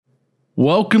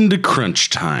Welcome to Crunch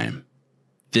Time.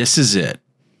 This is it.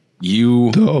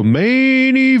 The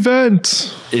main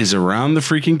event is around the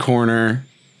freaking corner.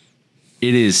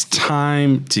 It is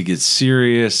time to get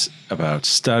serious about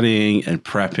studying and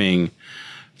prepping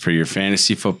for your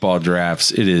fantasy football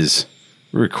drafts. We're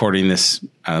recording this,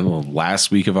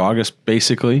 last week of August,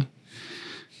 basically.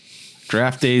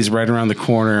 Draft day is right around the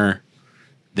corner.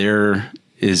 There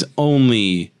is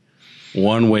only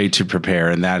one way to prepare,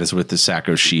 and that is with the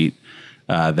Sacco sheet.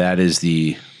 That is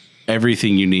the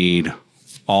everything you need,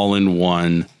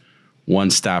 all-in-one,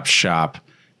 one-stop shop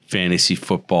fantasy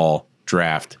football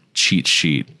draft cheat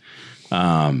sheet.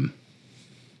 It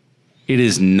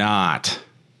is not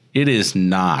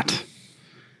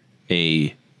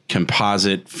a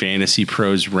composite Fantasy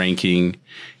Pros ranking.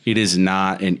 It is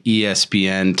not an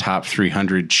ESPN top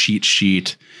 300 cheat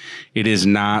sheet. It is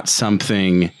not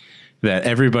something that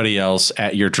everybody else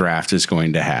at your draft is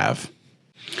going to have.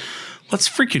 Let's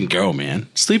freaking go, man.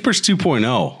 Sleepers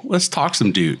 2.0. Let's talk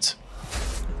some dudes.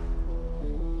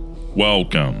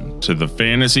 Welcome to the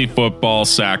Fantasy Football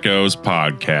Sackos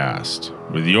podcast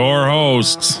with your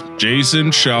hosts,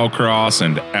 Jason Shellcross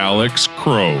and Alex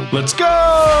Crow. Let's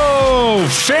go!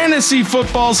 Fantasy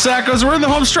Football Sackos. We're in the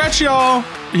home stretch, y'all.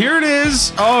 Here it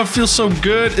is. Oh, it feels so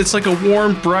good. It's like a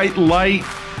warm, bright light.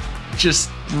 Just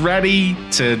ready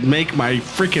to make my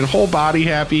freaking whole body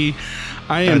happy.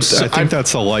 I think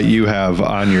that's the light you have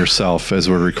on yourself as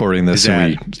we're recording this.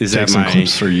 Is that some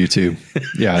clips for YouTube?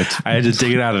 Yeah. I had to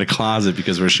dig it out of the closet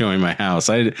because we're showing my house.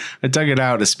 I dug it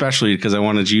out especially because I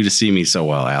wanted you to see me so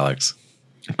well, Alex.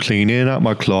 Cleaning out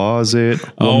my closet.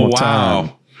 One more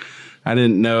time. I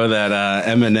didn't know that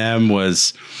Eminem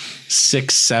was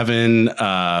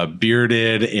 6'7",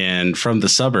 bearded and from the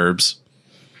suburbs.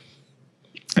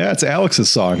 Yeah, it's Alex's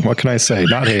song. What can I say?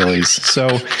 Not Haley's. So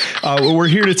we're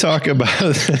here to talk about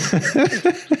Sleepers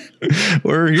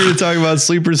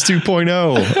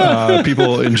 2.0.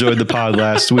 People enjoyed the pod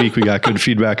last week. We got good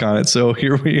feedback on it. So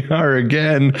here we are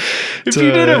again. If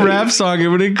you did a rap song, it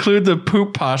would include the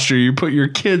poop posture you put your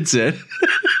kids in.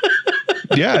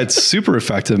 Yeah, it's super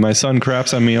effective. My son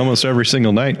craps on me almost every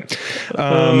single night.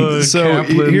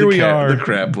 Here we are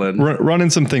running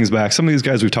some things back. Some of these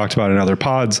guys we've talked about in other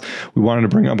pods. We wanted to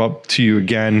bring up to you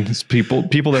again. It's people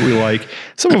that we like.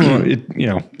 Some of them,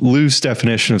 loose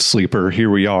definition of sleeper. Here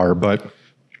we are. But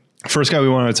first guy we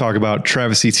wanted to talk about,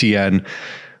 Travis Etienne,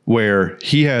 where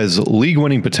he has league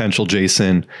winning potential,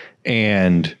 Jason,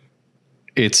 and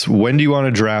it's when do you want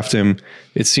to draft him?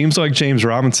 It seems like James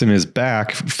Robinson is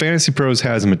back. Fantasy Pros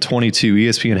has him at 22.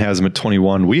 ESPN has him at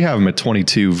 21. We have him at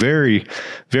 22. Very,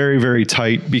 very, very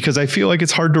tight because I feel like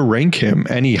it's hard to rank him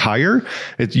any higher.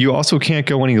 You also can't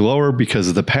go any lower because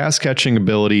of the pass catching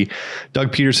ability.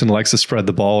 Doug Peterson likes to spread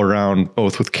the ball around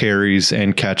both with carries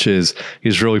and catches.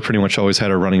 He's really pretty much always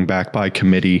had a running back by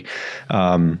committee.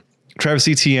 Travis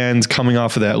Etienne's coming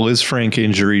off of that Liz Frank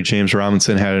injury. James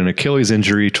Robinson had an Achilles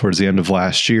injury towards the end of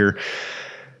last year.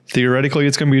 Theoretically,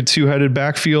 it's going to be a two-headed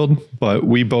backfield, but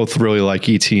we both really like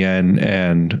Etienne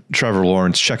and Trevor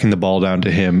Lawrence checking the ball down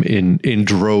to him in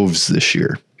droves this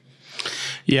year.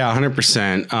 Yeah,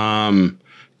 100%.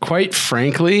 Quite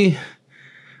frankly,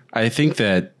 I think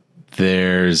that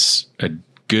there's a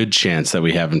good chance that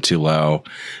we have him too low.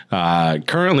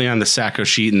 Currently on the Sacco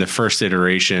sheet in the first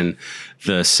iteration,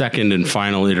 the second and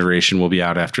final iteration will be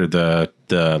out after the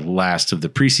last of the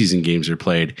preseason games are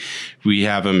played. We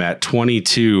have him at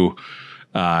 22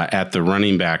 at the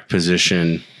running back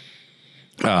position.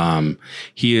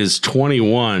 He is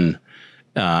 21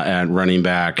 at running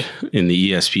back in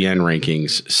the ESPN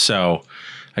rankings. So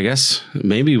I guess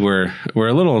maybe we're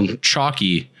a little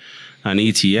chalky on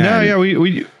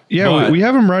ETN. We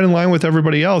have him right in line with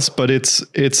everybody else, but it's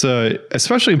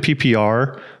especially in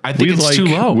PPR. I think it's too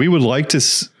low. We'd like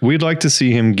to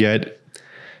see him get,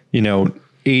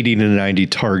 80 to 90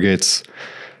 targets,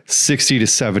 60 to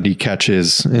 70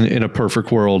 catches in a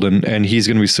perfect world, and he's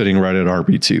going to be sitting right at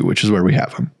RB2, which is where we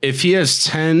have him. If he has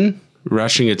 10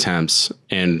 rushing attempts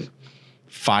and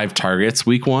 5 targets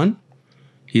week 1,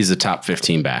 he's a top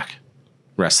 15 back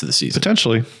rest of the season.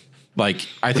 Potentially.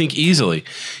 I think easily.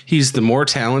 He's the more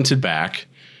talented back,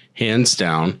 hands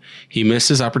down. He missed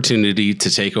his opportunity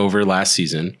to take over last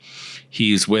season.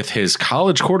 He's with his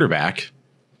college quarterback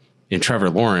in Trevor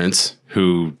Lawrence,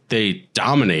 who they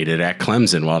dominated at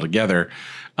Clemson while together.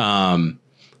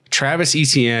 Travis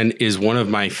Etienne is one of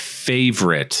my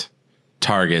favorite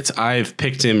targets. I've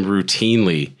picked him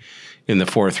routinely in the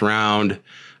 4th round.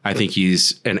 I think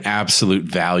he's an absolute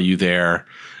value there.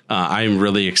 I'm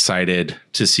really excited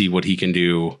to see what he can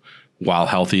do while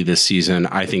healthy this season.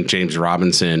 I think James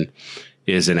Robinson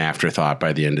is an afterthought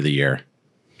by the end of the year.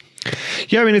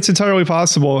 Yeah, I mean, it's entirely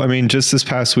possible. I mean, just this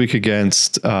past week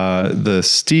against the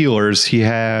Steelers, he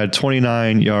had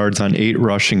 29 yards on 8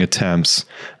 rushing attempts.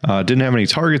 Didn't have any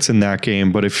targets in that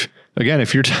game, but if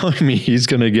you're telling me he's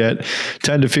going to get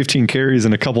 10 to 15 carries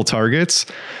and a couple targets,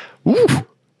 woo,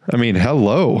 I mean,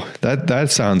 hello, that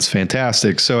sounds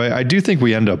fantastic. So I do think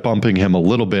we end up bumping him a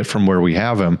little bit from where we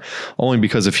have him, only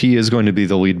because if he is going to be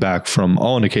the lead back, from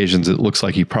all indications, it looks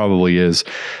like he probably is,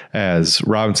 as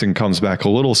Robinson comes back a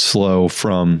little slow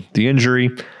from the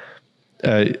injury.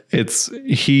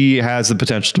 He has the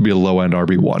potential to be a low end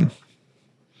RB1.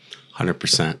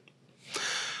 100%.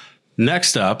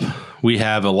 Next up, we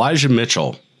have Elijah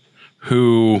Mitchell,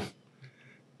 who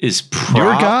is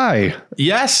your guy.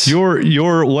 Yes.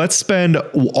 Your let's spend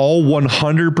all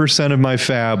 100% of my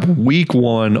fab week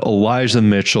 1 Elijah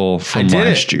Mitchell from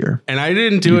last year. And I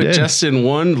didn't do it just in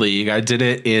one league. I did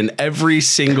it in every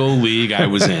single league I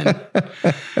was in.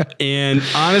 And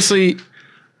honestly,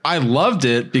 I loved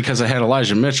it because I had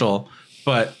Elijah Mitchell.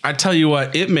 But I tell you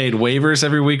what, it made waivers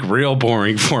every week real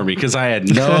boring for me because I had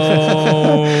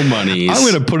no monies. I'm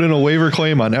going to put in a waiver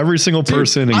claim on every single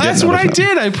person. And that's what I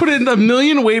did. I put in 1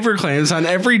 million waiver claims on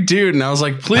every dude. And I was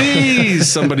like,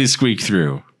 please, somebody squeak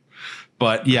through.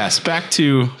 But yes, back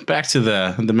to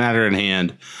the matter at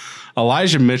hand.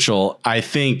 Elijah Mitchell, I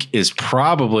think, is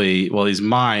probably, well, he's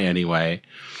my anyway,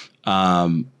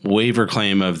 waiver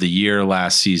claim of the year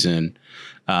last season.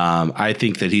 I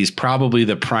think that he's probably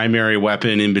the primary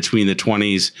weapon in between the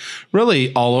 20s,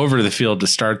 really all over the field to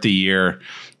start the year.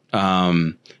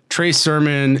 Trey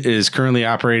Sermon is currently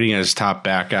operating as his top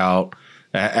backup,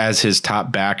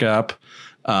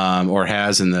 or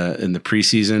has in the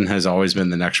preseason, has always been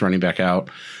the next running back out.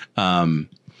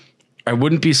 I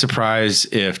wouldn't be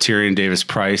surprised if Tyrion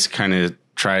Davis-Price kind of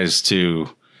tries to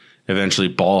eventually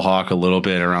ball hawk a little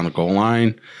bit around the goal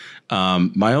line.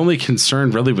 My only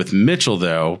concern really with Mitchell,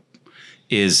 though,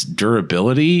 is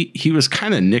durability. He was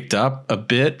kind of nicked up a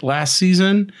bit last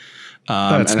season.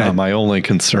 That's not my only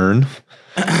concern.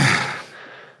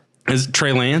 Is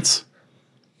Trey Lance?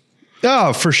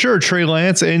 Oh, for sure. Trey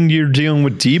Lance. And you're dealing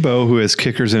with Debo, who has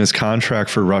kickers in his contract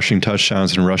for rushing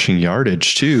touchdowns and rushing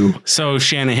yardage, too. So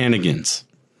Shanahanigans.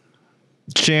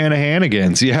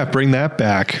 Yeah, bring that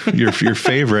back. Your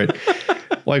favorite.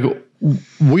 Like,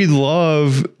 we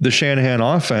love the Shanahan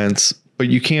offense, but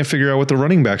you can't figure out what the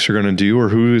running backs are going to do or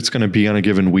who it's going to be on a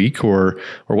given week or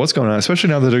what's going on,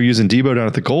 especially now that they're using Debo down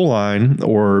at the goal line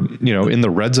or, in the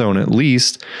red zone at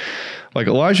least. Like,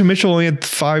 Elijah Mitchell only had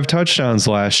 5 touchdowns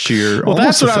last year. Well,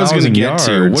 that's what I was going to get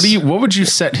to. What would you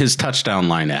set his touchdown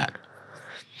line at?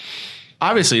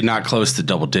 Obviously not close to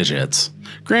double digits.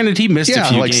 Granted, he missed a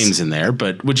few games in there,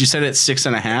 but would you set it at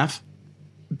 6.5?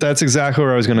 That's exactly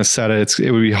where I was going to set it.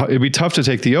 It'd be tough to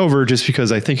take the over just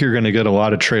because I think you're going to get a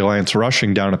lot of Trey Lance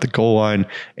rushing down at the goal line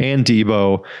and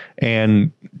Debo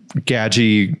and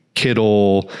Gadji,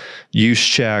 Kittle,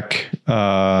 Juszczyk,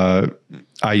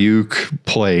 Ayuk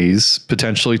plays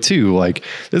potentially too. Like,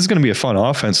 this is going to be a fun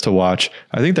offense to watch.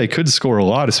 I think they could score a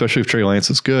lot, especially if Trey Lance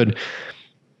is good.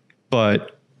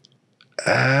 But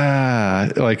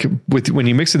when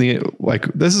you mix in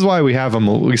this is why we have them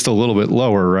at least a little bit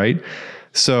lower, right?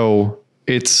 So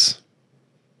it's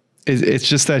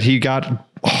just that he got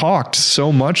hawked so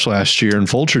much last year and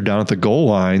vultured down at the goal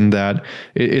line that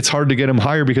it's hard to get him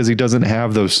higher because he doesn't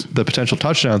have the potential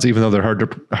touchdowns, even though they're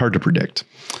hard to predict.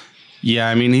 Yeah,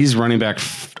 I mean, he's running back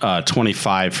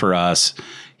 25 for us.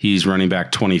 He's running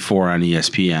back 24 on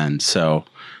ESPN. So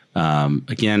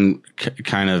again,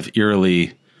 kind of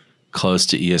eerily close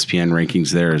to ESPN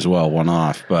rankings there as well, one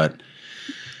off. But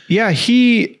yeah,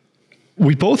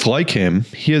 we both like him.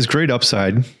 He has great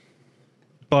upside,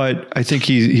 but I think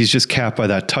he's just capped by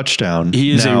that touchdown. He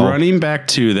is a running back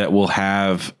 2 that will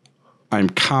have, I'm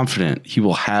confident he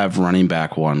will have running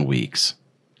back 1 weeks,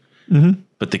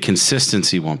 but the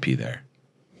consistency won't be there.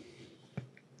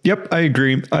 Yep, I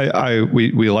agree.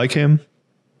 We like him,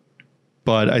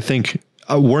 but I think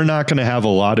we're not going to have a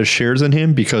lot of shares in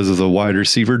him because of the wide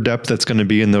receiver depth that's going to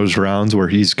be in those rounds where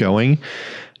he's going.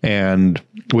 And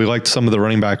we liked some of the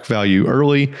running back value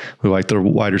early. We liked the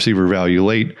wide receiver value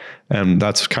late. And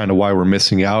that's kind of why we're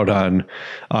missing out on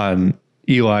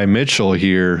Eli Mitchell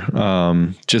here,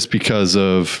 just because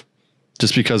of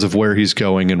where he's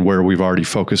going and where we've already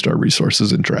focused our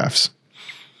resources in drafts.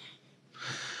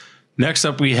 Next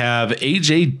up, we have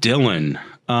A.J. Dillon.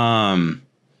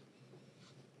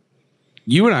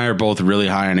 You and I are both really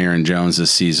high on Aaron Jones this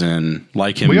season.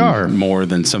 Like him more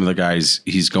than some of the guys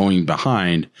he's going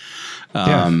behind.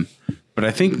 But I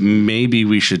think maybe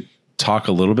we should talk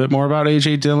a little bit more about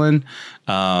A.J. Dillon.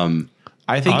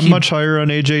 I think I'm much higher on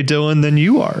A.J. Dillon than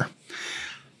you are.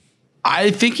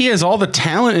 I think he has all the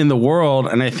talent in the world,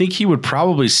 and I think he would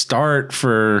probably start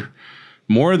for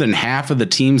more than half of the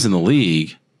teams in the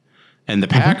league. And the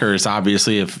Packers,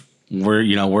 obviously, if were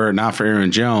it not for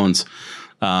Aaron Jones,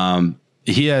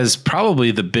 he has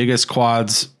probably the biggest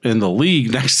quads in the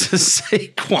league next to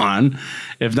Saquon,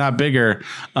 if not bigger.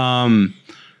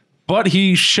 But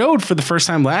he showed for the first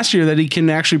time last year that he can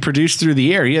actually produce through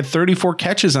the air. He had 34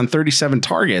 catches on 37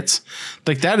 targets.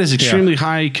 Like, that is extremely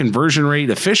high conversion rate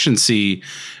efficiency.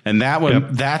 And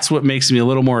that's what makes me a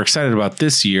little more excited about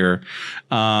this year.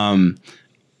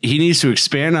 He needs to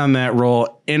expand on that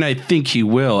role, and I think he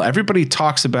will. Everybody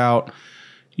talks about,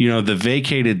 the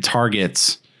vacated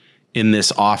targets in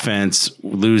this offense,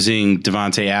 losing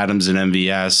Davante Adams and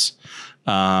MVS.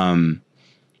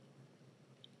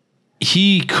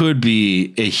 He could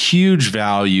be a huge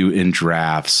value in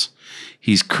drafts.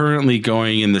 He's currently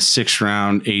going in the 6th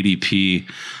round ADP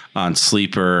on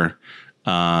Sleeper.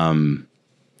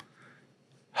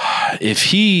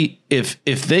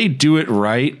 If they do it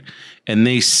right and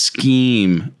they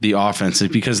scheme the offense,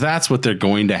 because that's what they're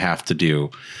going to have to do.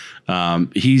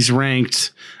 He's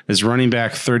ranked as running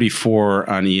back 34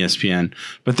 on ESPN,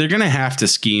 but they're going to have to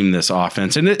scheme this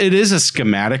offense. And it is a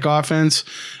schematic offense.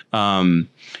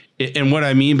 And what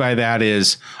I mean by that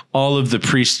is all of the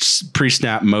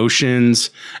pre-snap motions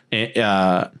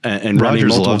and running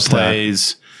multiple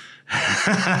plays.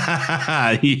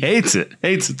 He hates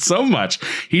it so much.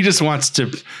 He just wants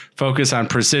to focus on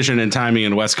precision and timing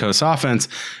in West Coast offense,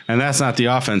 and that's not the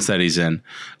offense that he's in.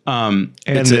 And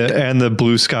the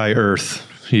blue sky earth,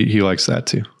 he likes that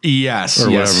too. Yes,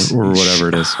 whatever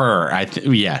it is.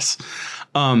 Yes.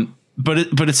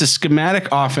 But it's a schematic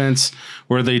offense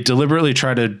where they deliberately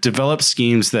try to develop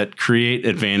schemes that create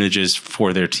advantages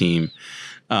for their team.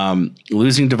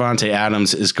 Losing Davante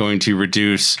Adams is going to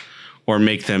reduce or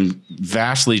make them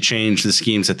vastly change the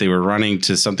schemes that they were running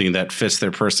to something that fits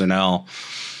their personnel.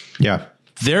 Yeah.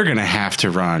 They're going to have to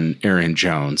run Aaron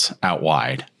Jones out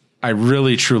wide. I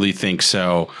really, truly think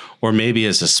so. Or maybe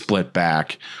as a split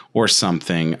back or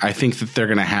something. I think that they're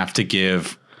going to have to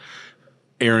give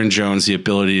Aaron Jones the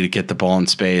ability to get the ball in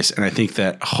space. And I think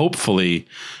that hopefully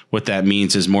what that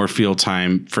means is more field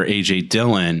time for A.J.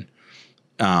 Dillon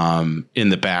in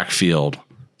the backfield.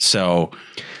 So,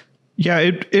 yeah,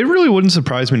 it really wouldn't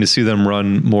surprise me to see them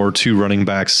run more 2 running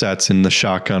back sets in the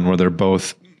shotgun where they're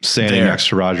both standing next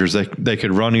to Rodgers. They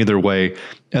could run either way.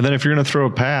 And then if you're going to throw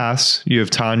a pass, you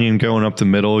have Tanyan going up the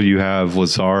middle. You have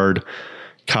Lazard,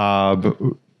 Cobb,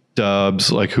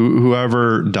 Dobbs, like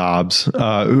whoever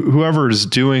is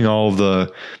doing all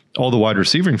the wide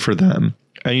receiving for them.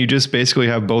 And you just basically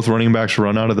have both running backs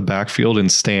run out of the backfield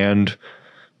and stand,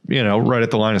 right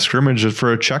at the line of scrimmage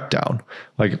for a check down.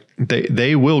 Like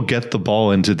they will get the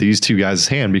ball into these 2 guys'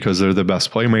 hand because they're the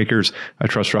best playmakers. I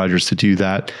trust Rodgers to do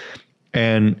that.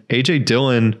 And A.J.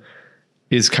 Dillon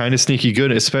is kind of sneaky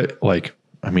good.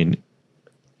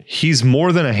 He's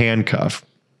more than a handcuff.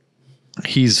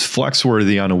 He's flex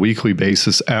worthy on a weekly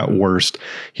basis at worst.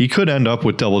 He could end up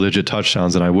with double-digit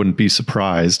touchdowns, and I wouldn't be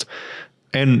surprised.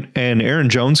 And Aaron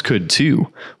Jones could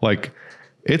too. Like,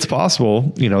 it's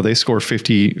possible, they score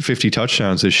 50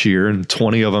 touchdowns this year, and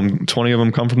 20 of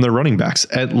them come from their running backs.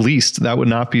 At least that would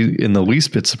not be in the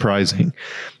least bit surprising.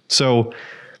 So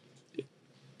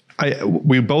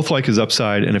we both like his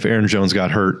upside, and if Aaron Jones got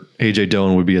hurt, A.J.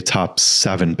 Dillon would be a top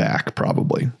 7 back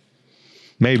probably.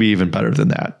 Maybe even better than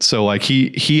that. So like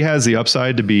he has the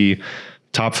upside to be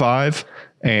top 5,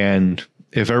 and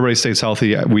if everybody stays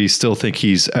healthy, we still think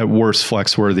he's at worst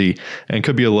flex worthy and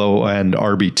could be a low end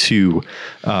RB2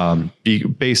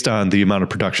 based on the amount of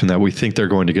production that we think they're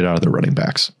going to get out of their running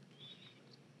backs.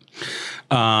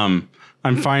 I'm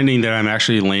finding that I'm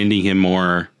actually landing him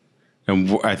more.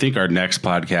 And I think our next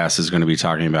podcast is going to be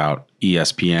talking about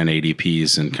ESPN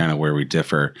ADPs and kind of where we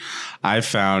differ. I've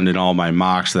found in all my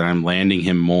mocks that I'm landing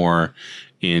him more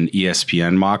in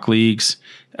ESPN mock leagues.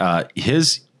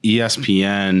 His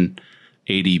ESPN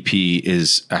ADP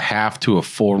is a half to a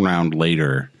full round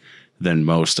later than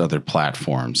most other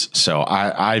platforms. So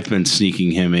I've been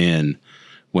sneaking him in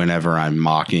whenever I'm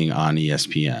mocking on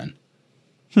ESPN.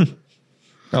 I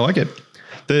like it.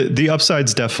 The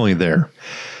upside's definitely there.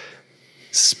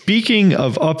 Speaking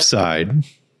of upside,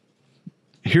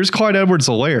 here's Clyde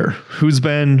Edwards-Helaire, who's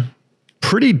been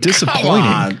pretty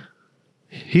disappointing.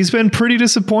 He's been pretty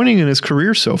disappointing in his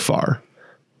career so far.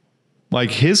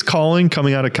 Like, his calling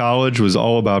coming out of college was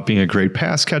all about being a great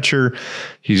pass catcher.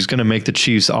 He's going to make the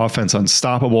Chiefs offense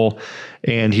unstoppable,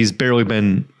 and he's barely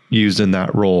been used in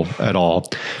that role at all.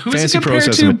 Who is he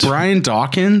compared to? Brian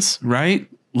Dawkins, right?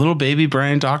 Little baby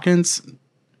Brian Dawkins.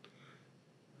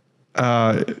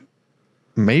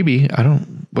 Maybe.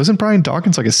 Wasn't Brian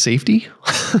Dawkins like a safety?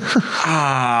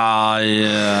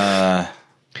 Yeah.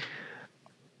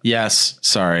 Yes.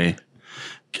 Sorry.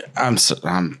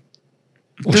 Sean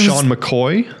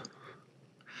McCoy?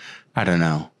 I don't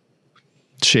know.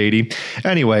 Shady.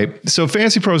 Anyway, so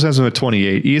Fantasy Pros has him at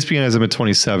 28. ESPN has him at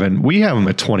 27. We have him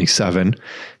at 27.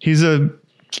 He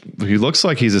looks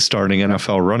like he's a starting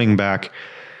NFL running back.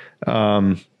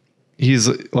 He's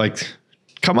like,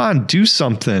 come on, do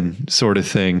something sort of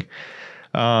thing.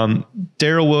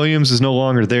 Darrell Williams is no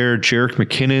longer there. Jerick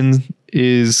McKinnon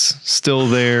is still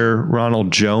there.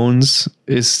 Ronald Jones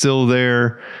is still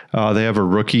there. They have a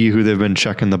rookie who they've been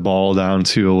checking the ball down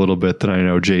to a little bit that I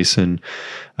know Jason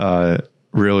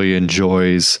really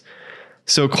enjoys.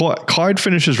 So Clyde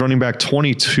finishes running back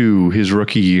 22 his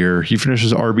rookie year. He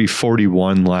finishes RB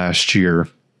 41 last year.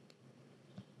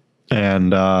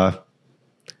 And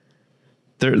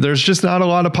there's just not a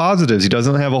lot of positives. He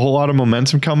doesn't have a whole lot of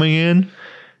momentum coming in.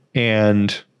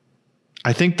 And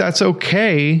I think that's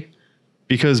okay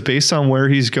because based on where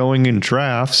he's going in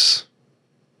drafts,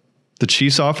 the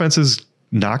Chiefs offense is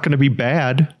not going to be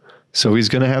bad. So he's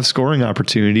going to have scoring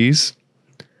opportunities.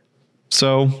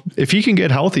 So if he can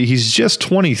get healthy, he's just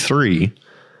 23.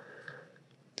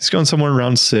 He's going somewhere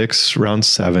around 6, round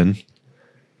 7.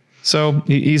 So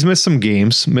he's missed some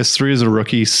games, missed 3 as a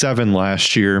rookie, 7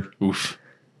 last year. Oof.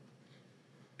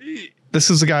 This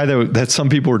is the guy that some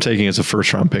people were taking as a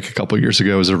first round pick a couple of years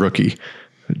ago as a rookie,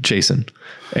 Jason.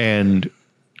 And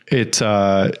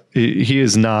he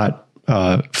has not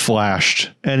flashed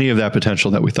any of that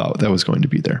potential that we thought that was going to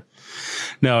be there.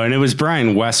 No, and it was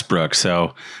Brian Westbrook.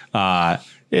 So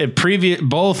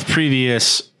both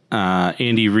previous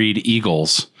Andy Reid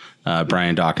Eagles,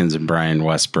 Brian Dawkins and Brian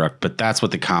Westbrook, but that's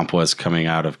what the comp was coming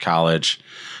out of college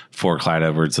for Clyde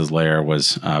Edwards-Helaire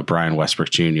was Brian Westbrook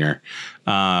Jr.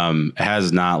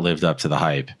 Has not lived up to the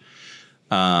hype.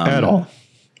 At all.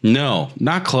 No,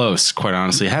 not close, quite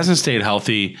honestly. Hasn't stayed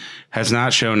healthy, has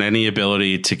not shown any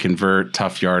ability to convert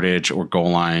tough yardage or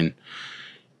goal line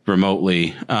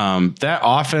remotely. That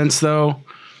offense, though,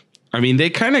 I mean, they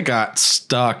kind of got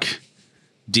stuck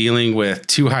dealing with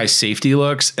too high safety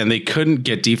looks, and they couldn't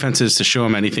get defenses to show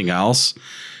them anything else.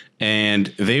 And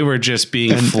they were just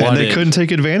being flooded. And they couldn't take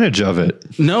advantage of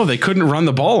it. No, they couldn't run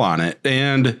the ball on it.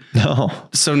 And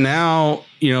so now,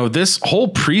 this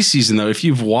whole preseason, though, if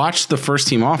you've watched the first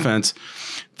team offense,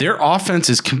 their offense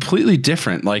is completely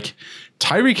different. Like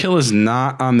Tyreek Hill is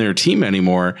not on their team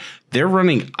anymore. They're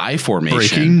running I formation.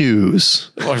 Breaking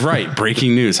news. Oh, right.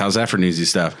 Breaking news. How's that for newsy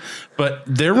stuff? But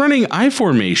they're running I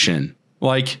formation.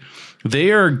 Like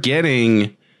they are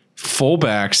getting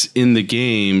fullbacks in the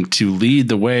game to lead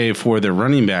the way for their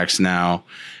running backs now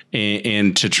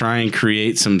and to try and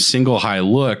create some single high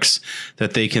looks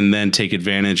that they can then take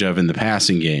advantage of in the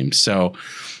passing game. So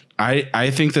I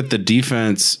think that the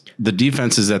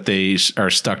defenses that they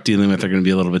are stuck dealing with are going to be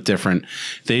a little bit different.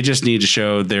 They just need to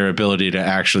show their ability to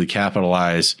actually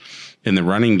capitalize in the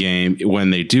running game when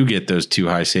they do get those too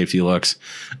high safety looks.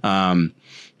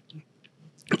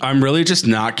 I'm really just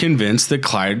not convinced that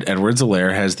Clyde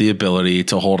Edwards-Helaire has the ability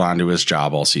to hold on to his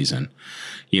job all season.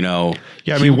 Yeah,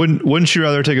 I mean, wouldn't you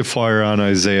rather take a flyer on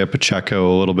Isaiah Pacheco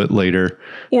a little bit later,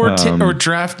 or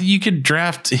draft? You could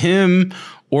draft him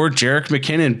or Jerick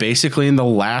McKinnon basically in the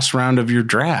last round of your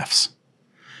drafts,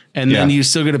 and then you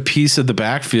still get a piece of the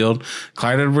backfield.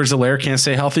 Clyde Edwards-Helaire can't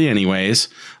stay healthy anyways.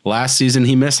 Last season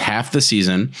he missed half the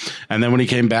season, and then when he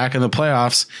came back in the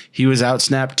playoffs, he was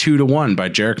outsnapped 2-1 by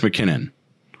Jerick McKinnon.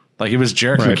 Like it was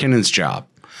Jerick McKinnon's job.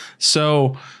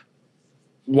 So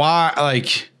why,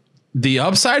 like the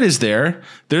upside is there.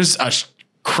 There's a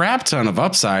crap ton of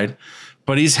upside,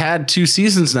 but he's had 2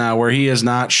 seasons now where he has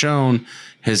not shown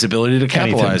his ability to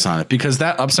capitalize on it because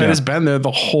that upside has been there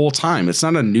the whole time. It's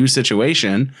not a new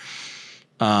situation.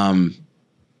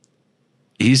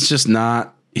 He's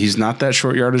not that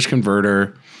short yardage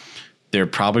converter. They're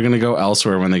probably going to go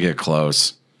elsewhere when they get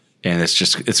close. And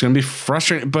it's going to be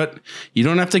frustrating, but you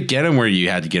don't have to get him where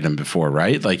you had to get him before,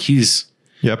 right? Like he's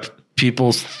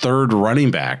people's 3rd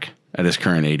running back at his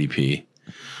current ADP.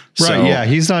 Right. So, yeah.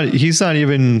 He's not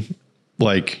even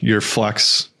like your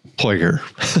flex player.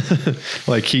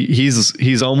 Like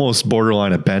he's almost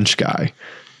borderline a bench guy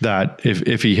that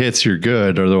if he hits, you're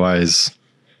good. Otherwise,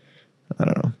 I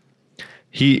don't know.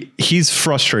 He's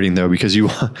frustrating though, because you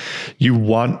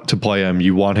want to play him.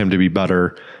 You want him to be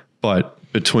better, but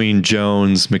between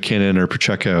Jones, McKinnon, or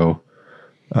Pacheco,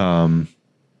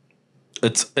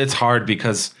 it's hard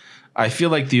because I feel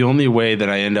like the only way that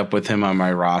I end up with him on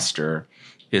my roster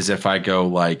is if I go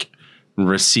like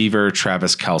receiver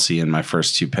Travis Kelce in my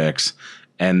first 2 picks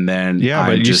And then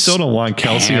but you still don't want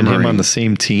Kelsey and him on the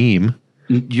same team.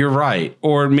 You're right.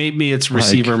 Or maybe it's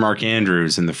receiver Mark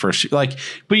Andrews in the first, but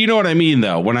you know what I mean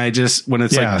though, when it's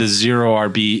like the 0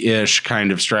 RB ish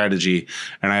kind of strategy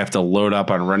and I have to load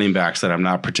up on running backs that I'm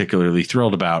not particularly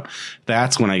thrilled about.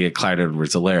 That's when I get Clyde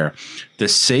Edwards-Helaire. The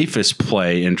safest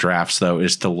play in drafts though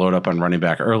is to load up on running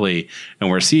back early, and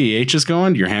where CEH is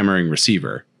going, you're hammering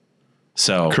receiver.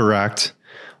 So correct.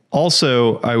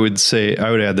 Also, I would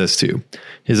add this too.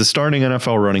 He's a starting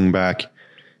NFL running back.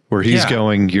 Where he's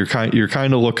going, you're kind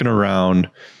of looking around,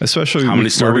 especially how many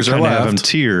starters are left. Have him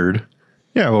tiered.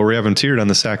 Yeah, well, we have him tiered on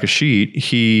the stack of sheet.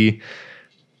 He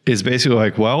is basically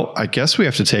like, well, I guess we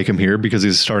have to take him here because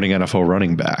he's a starting NFL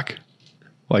running back.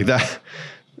 Like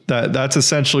that's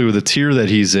essentially with the tier that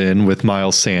he's in with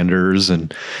Miles Sanders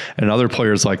and other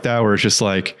players like that, where it's just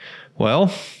like,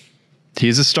 well,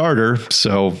 he's a starter,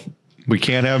 so we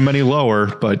can't have him any lower,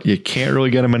 but you can't really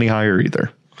get him any higher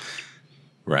either.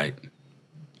 Right.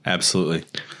 Absolutely.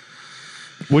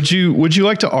 Would you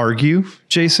like to argue,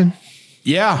 Jason?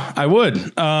 Yeah, I would.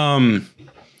 We're going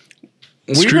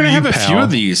to have a few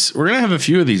of these. We're going to have a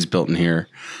few of these built in here.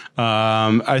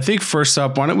 I think first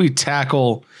up, why don't we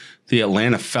tackle the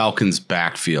Atlanta Falcons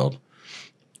backfield?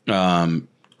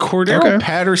 Cordero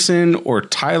Patterson or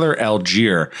Tyler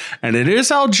Algier. And it is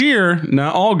Algier,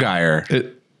 not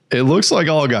Allgeier. It looks like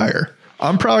Allgeier.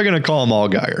 I'm probably going to call him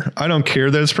Allgeier. I don't care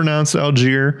that it's pronounced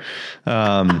Algier.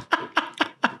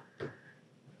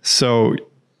 So,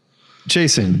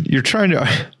 Jason, you're trying to.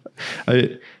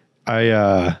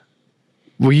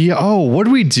 What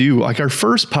do we do? Like our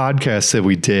first podcast that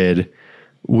we did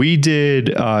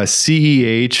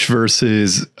CEH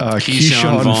versus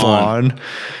Keyshawn Vaughn,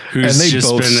 and they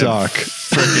both suck.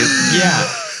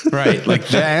 Yeah, right. Like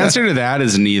the answer to that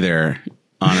is neither.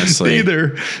 Honestly,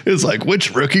 neither is like,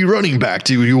 which rookie running back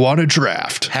do you want to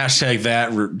draft? Hashtag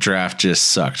that draft just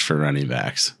sucked for running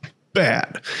backs.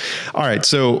 Bad. All right.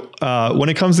 So when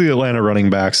it comes to the Atlanta running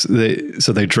backs,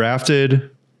 they drafted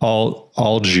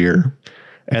Algier,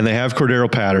 and they have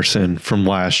Cordero Patterson from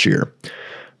last year.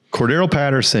 Cordero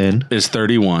Patterson is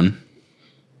 31.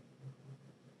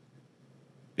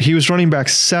 He was running back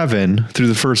 7 through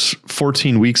the first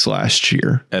 14 weeks last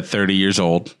year. At 30 years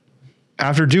old.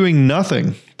 After doing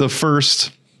nothing the first,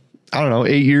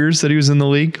 8 years that he was in the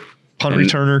league. Punt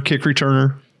returner, kick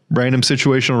returner, random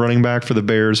situational running back for the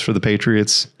Bears, for the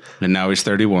Patriots. And now he's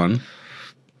 31.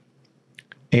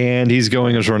 And he's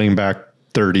going as running back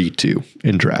 32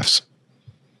 in drafts.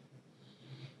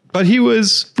 But he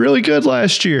was really good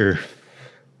last year.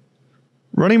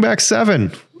 Running back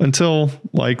 7 until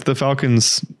the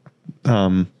Falcons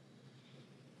were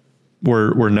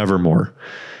never more.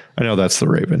 I know that's the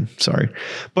Raven. Sorry.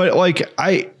 But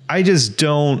I just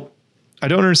don't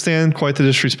understand quite the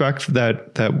disrespect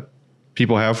that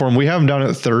people have for him. We have him down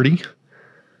at 30.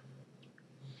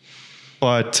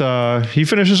 But he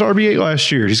finished as RB8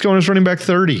 last year. He's going as running back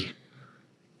 30.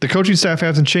 The coaching staff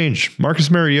hasn't changed.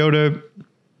 Marcus Mariota,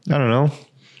 I don't know.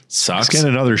 Sucks. He's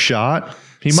getting another shot.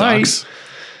 He might.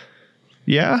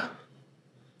 Yeah.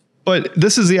 But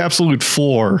this is the absolute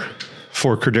floor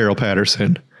for Cordero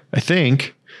Patterson, I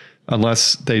think.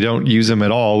 Unless they don't use him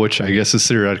at all, which I guess is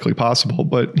theoretically possible.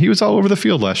 But he was all over the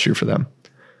field last year for them.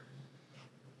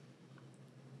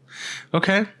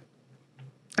 Okay.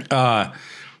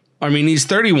 He's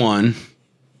 31.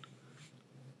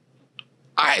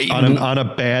 On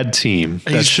a bad team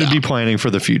that should be planning for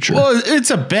the future. Well, it's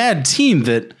a bad team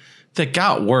that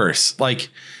got worse.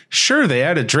 Sure, they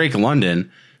added Drake London,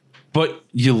 but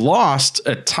you lost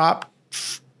a top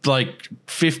 10,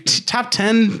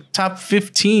 top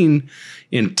 15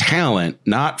 in talent,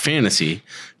 not fantasy,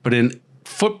 but in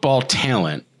football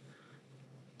talent.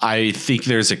 I think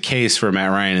there's a case for Matt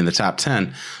Ryan in the top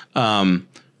 10.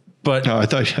 But I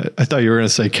thought you were going to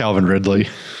say Calvin Ridley.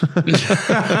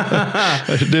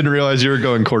 I didn't realize you were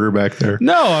going quarterback there.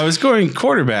 No, I was going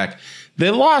quarterback. They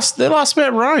lost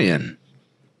Matt Ryan.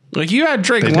 You had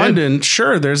Drake London.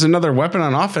 Sure, there's another weapon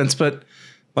on offense, but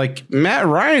Matt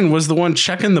Ryan was the one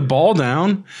checking the ball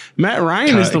down. Matt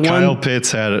Ryan is the one. Kyle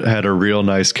Pitts had a real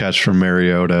nice catch from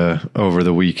Mariota over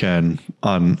the weekend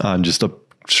on just a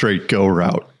straight go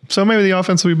route. So maybe the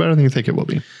offense will be better than you think it will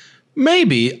be.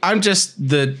 Maybe. I'm just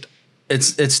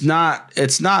it's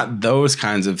not those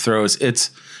kinds of throws.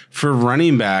 It's for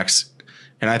running backs.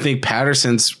 And I think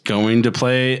Patterson's going to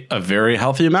play a very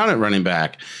healthy amount at running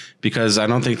back because I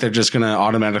don't think they're just going to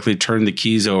automatically turn the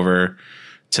keys over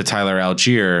to Tyler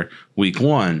Algier week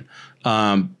 1.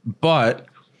 But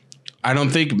I don't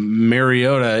think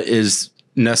Mariota is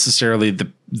necessarily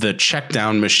the check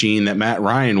down machine that Matt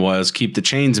Ryan was, keep the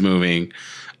chains moving.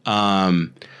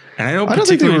 And And I don't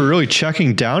think they were really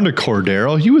checking down to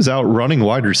Cordero. He was out running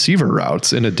wide receiver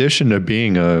routes in addition to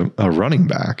being a running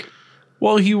back.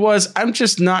 Well, he was. I'm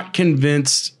just not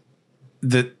convinced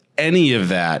that any of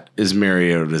that is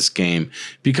Mariota's game,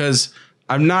 because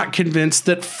I'm not convinced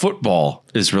that football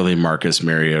is really Marcus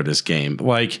Mariota's game.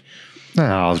 Like,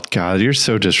 oh God, you're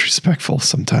so disrespectful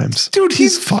sometimes. Dude,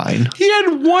 he's fine. He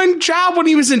had one job when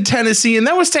he was in Tennessee, and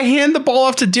that was to hand the ball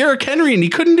off to Derrick Henry, and he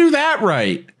couldn't do that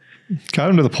right. Got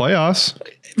him to the playoffs.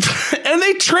 And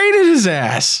they traded his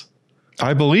ass.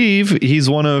 I believe he's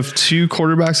one of 2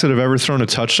 quarterbacks that have ever thrown a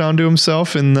touchdown to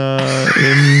himself in the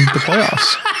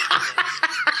playoffs.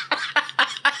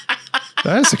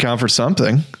 That has to count for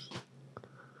something.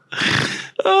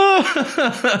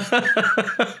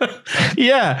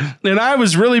 Yeah, and I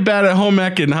was really bad at home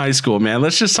ec in high school, man.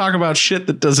 Let's just talk about shit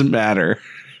that doesn't matter.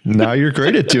 Now you're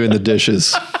great at doing the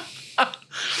dishes.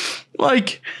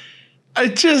 Like,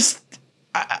 if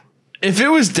it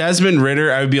was Desmond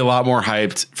Ridder, I would be a lot more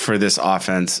hyped for this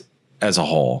offense as a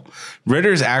whole.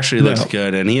 Ridder's actually looks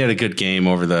good, and he had a good game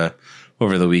over the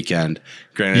weekend.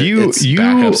 Granted, it's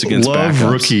backups against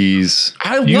backups. Rookies.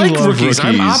 I like rookies.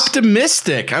 I'm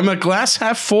optimistic. I'm a glass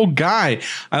half full guy.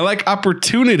 I like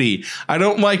opportunity. I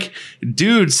don't like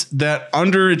dudes that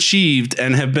underachieved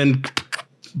and have been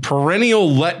perennial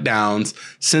letdowns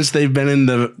since they've been in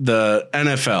the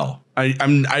NFL.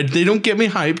 They don't get me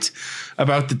hyped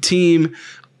about the team.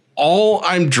 All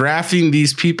I'm drafting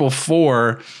these people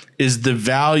for is the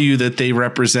value that they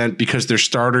represent because they're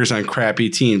starters on crappy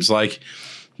teams. Like,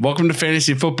 welcome to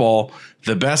fantasy football.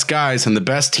 The best guys and the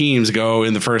best teams go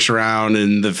in the first round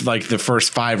and the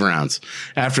first 5 rounds.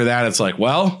 After that, it's like,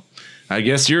 well, I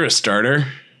guess you're a starter.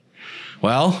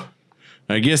 Well,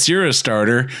 I guess you're a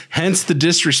starter. Hence the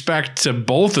disrespect to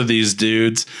both of these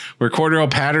dudes, where Cordero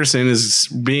Patterson is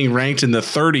being ranked in the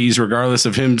 30s, regardless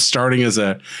of him starting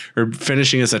or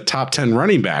finishing as a top 10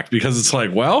 running back, because it's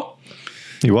like, well,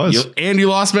 he was. You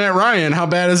lost Matt Ryan. How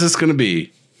bad is this going to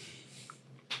be?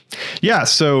 Yeah,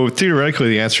 so theoretically,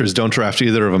 the answer is don't draft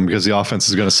either of them because the offense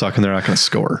is going to suck and they're not going to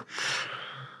score.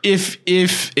 If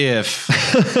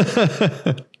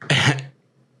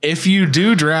you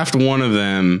do draft one of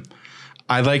them,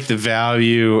 I like the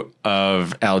value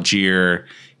of Algier.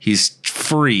 He's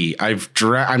free.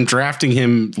 I'm drafting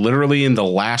him literally in the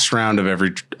last round of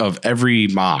every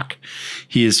mock.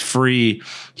 He is free.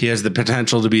 He has the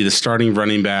potential to be the starting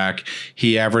running back.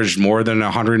 He averaged more than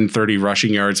 130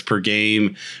 rushing yards per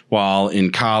game while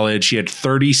in college. He had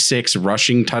 36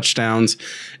 rushing touchdowns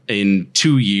in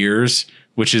 2 years,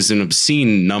 which is an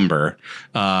obscene number.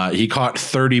 He caught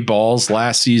 30 balls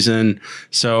last season.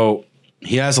 So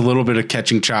he has a little bit of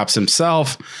catching chops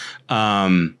himself.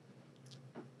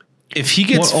 If he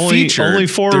gets featured, only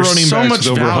 4 running backs with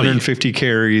over 150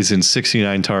 carries and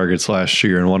 69 targets last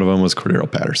year, and one of them was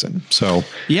Cordero Patterson. So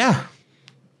yeah,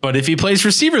 but if he plays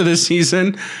receiver this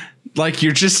season, like,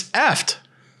 you're just effed.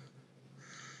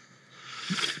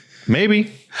 Maybe.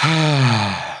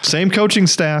 Same coaching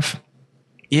staff.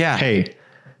 Yeah. Hey,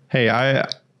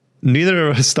 neither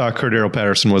of us thought Cordero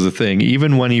Patterson was a thing,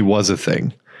 even when he was a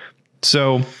thing.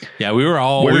 So yeah, you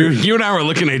and I were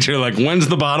looking at each other like, when's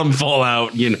the bottom fall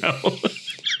out? You know,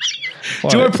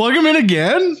 do I plug him in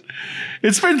again?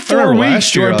 It's been 4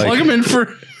 weeks. Do I plug him in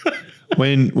for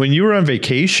when you were on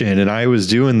vacation and I was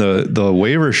doing the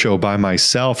waiver show by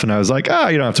myself, and I was like, you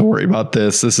don't have to worry about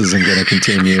this. This isn't going to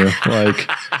continue. Like,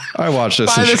 I watched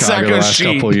this in Chicago the last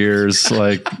couple of years.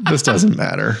 Like, this doesn't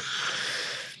matter.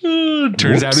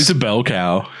 Turns out he's a bell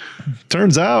cow.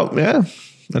 Turns out, yeah.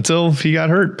 Until he got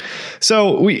hurt.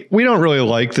 So we don't really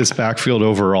like this backfield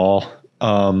overall.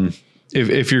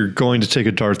 If you're going to take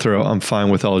a dart throw, I'm fine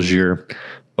with Algier.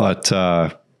 But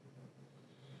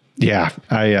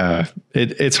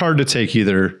it's hard to take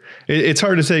either. It's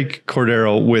hard to take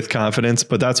Cordero with confidence,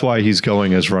 but that's why he's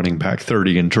going as running back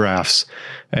 30 in drafts.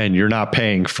 And you're not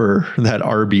paying for that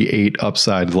RB8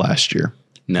 upside last year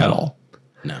at all.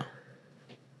 No.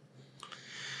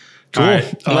 Cool.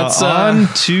 Right, let's on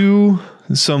to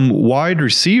some wide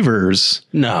receivers.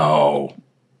 No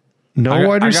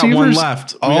wide receivers. I got one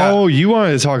left. You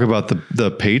wanted to talk about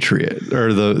the Patriot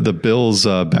or the Bills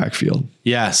backfield?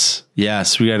 Yes. We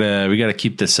gotta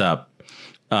keep this up.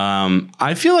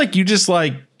 I feel like you just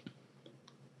I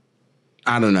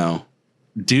don't know,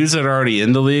 dudes that are already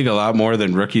in the league a lot more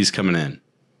than rookies coming in,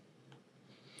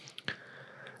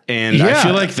 and I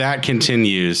feel like that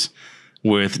continues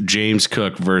with James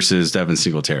Cook versus Devin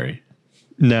Singletary.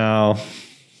 No,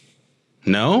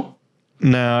 I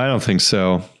don't think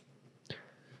so.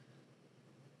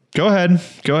 Go ahead.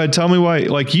 Tell me why.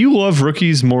 Like, you love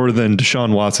rookies more than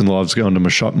Deshaun Watson loves going to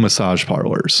massage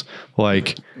parlors.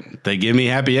 Like, they give me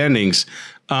happy endings.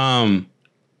 Oh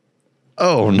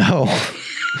no.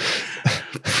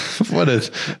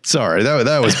 Sorry,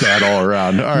 that was bad all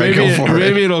around. All right, go for it.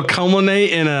 Maybe it'll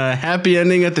culminate in a happy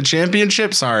ending at the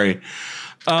championship. Sorry.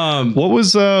 What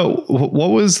was the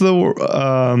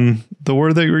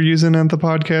word that you were using at the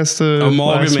podcast?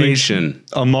 Amalgamation.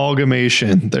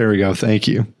 Amalgamation. There we go. Thank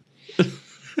you.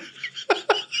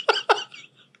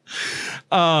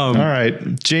 All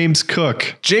right, James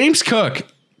Cook.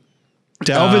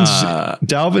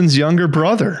 Dalvin's younger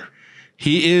brother.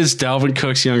 He is Dalvin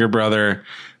Cook's younger brother.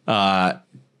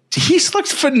 He's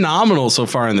looked phenomenal so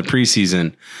far in the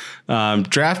preseason.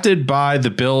 Drafted by the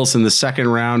Bills in the second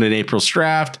round in April's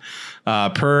draft.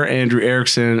 Per Andrew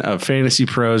Erickson of Fantasy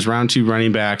Pros, round 2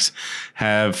 running backs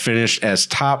have finished as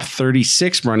top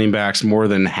 36 running backs more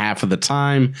than half of the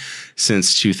time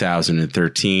since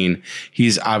 2013.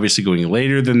 He's obviously going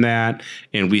later than that,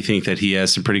 and we think that he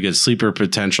has some pretty good sleeper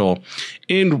potential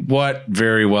in what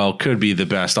very well could be the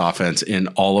best offense in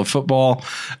all of football.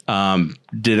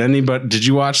 Did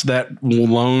you watch that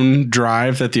lone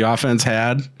drive that the offense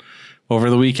had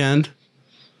over the weekend?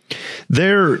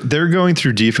 They're going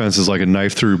through defenses like a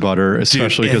knife through butter,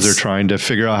 especially because they're trying to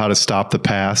figure out how to stop the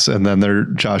pass. And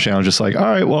then Josh Allen just like, all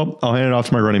right, well, I'll hand it off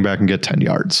to my running back and get 10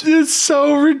 yards. It's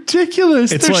so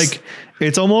ridiculous.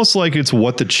 It's almost like it's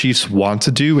what the Chiefs want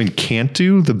to do and can't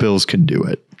do. The Bills can do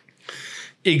it.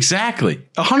 Exactly.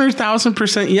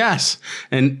 100,000% yes.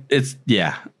 And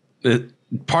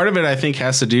part of it, I think,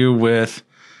 has to do with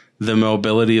the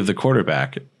mobility of the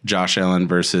quarterback, Josh Allen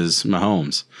versus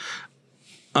Mahomes.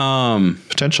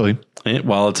 Potentially.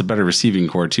 Well, it's a better receiving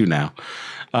core too now.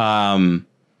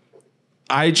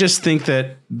 I just think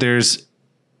that there's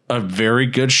a very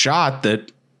good shot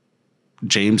that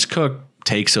James Cook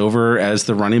takes over as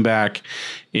the running back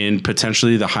in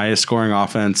potentially the highest scoring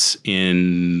offense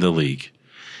in the league.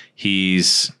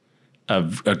 He's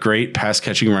a great pass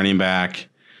catching running back.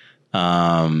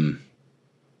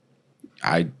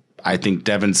 I think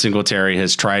Devin Singletary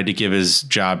has tried to give his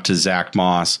job to Zach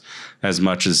Moss as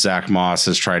much as Zach Moss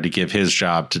has tried to give his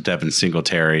job to Devin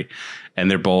Singletary. And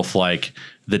they're both like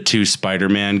the two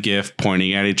Spider-Man gif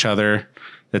pointing at each other.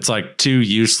 It's like two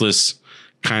useless,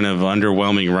 kind of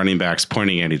underwhelming running backs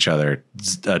pointing at each other.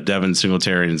 Devin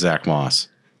Singletary and Zach Moss.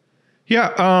 Yeah.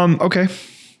 Okay.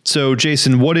 So,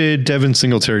 Jason, what did Devin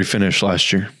Singletary finish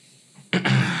last year?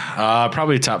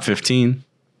 Probably top 15.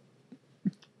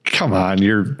 Come on,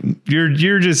 you're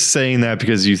just saying that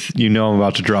because you know I'm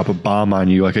about to drop a bomb on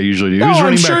you like I usually do. No, he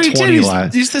was running back 20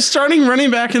 last. He's the starting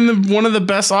running back in one of the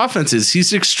best offenses.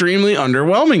 He's extremely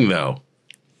underwhelming though.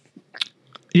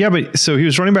 Yeah, but so he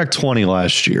was running back 20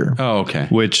 last year. Oh, okay.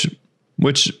 Which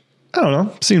I don't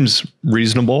know, seems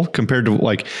reasonable compared to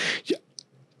like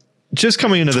just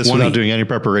coming into this 20. Without doing any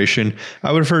preparation.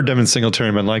 I would have heard Devin Singletary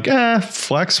and been like,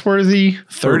 flex worthy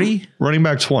 30 running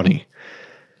back 20.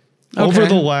 Okay. Over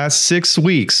the last 6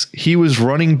 weeks, he was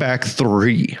running back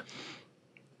 3.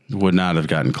 Would not have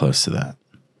gotten close to that.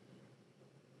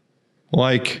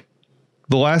 Like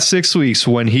the last 6 weeks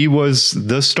when he was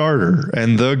the starter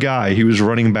and the guy, he was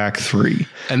running back 3.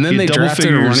 And then they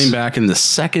drafted a running back in the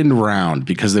second round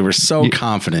because they were so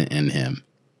confident in him.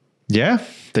 Yeah,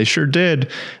 they sure did.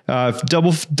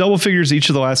 Double figures each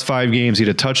of the last 5 games. He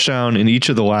had a touchdown in each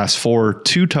of the last 4,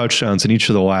 2 touchdowns in each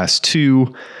of the last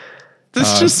 2.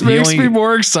 This just makes me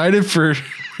more excited for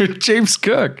James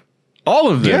Cook. All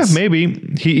of this. Yeah,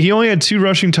 maybe. He only had 2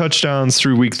 rushing touchdowns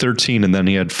through week 13, and then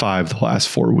he had 5 the last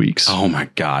 4 weeks. Oh, my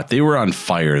God. They were on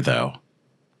fire, though.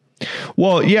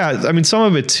 Well, yeah. I mean, some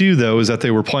of it, too, though, is that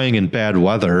they were playing in bad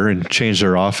weather and changed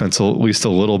their offense at least a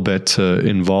little bit to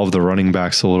involve the running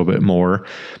backs a little bit more.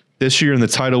 This year in the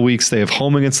title weeks, they have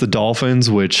home against the Dolphins,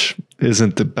 which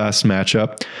isn't the best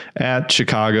matchup. At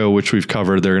Chicago, which we've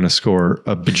covered, they're going to score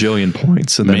a bajillion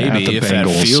points. And then maybe at the if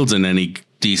Bengals, that field's in any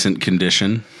decent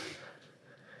condition.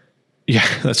 Yeah,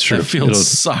 that's true. That field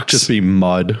sucks. Just be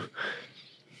mud.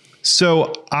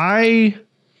 So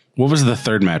what was the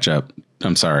third matchup?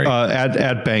 I'm sorry.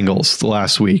 At Bengals the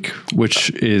last week,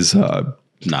 which is going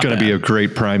to be a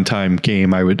great primetime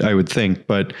game, I would think.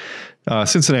 But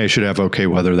Cincinnati should have okay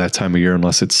weather that time of year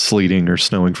unless it's sleeting or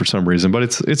snowing for some reason.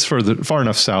 But it's far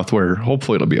enough south where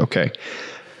hopefully it'll be okay.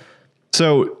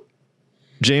 So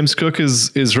James Cook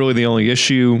is really the only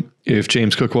issue. If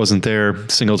James Cook wasn't there,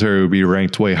 Singletary would be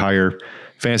ranked way higher.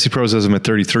 Fantasy Pros has him at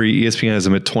 33. ESPN has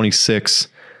him at 26.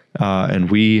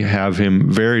 And we have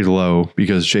him very low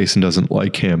because Jason doesn't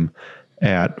like him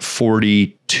at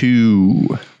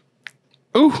 42.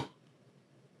 Ooh.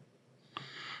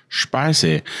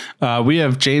 Spicy. We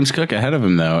have James Cook ahead of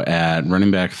him, though, at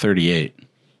running back 38.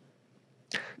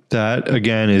 That,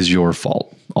 again, is your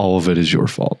fault. All of it is your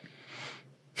fault.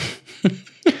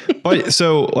 But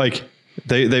so, like,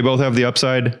 they both have the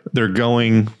upside. They're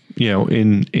going,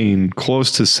 in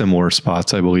close to similar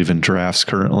spots, I believe, in drafts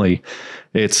currently.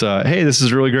 It's, hey, this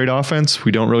is a really great offense.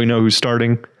 We don't really know who's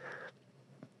starting.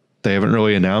 They haven't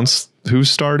really announced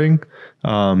who's starting.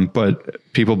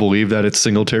 But people believe that it's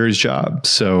Singletary's job.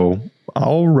 So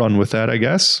I'll run with that, I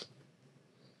guess.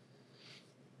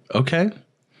 Okay.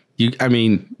 You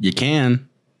can.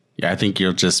 Yeah, I think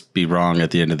you'll just be wrong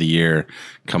at the end of the year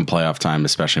come playoff time,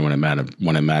 especially when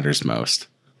it matters most.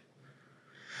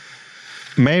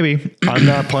 Maybe. I'm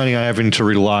not planning on having to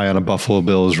rely on a Buffalo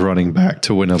Bills running back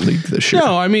to win a league this year.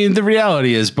 No, I mean, the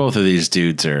reality is both of these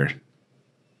dudes are,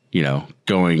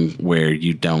 going where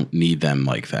you don't need them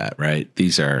like that, right?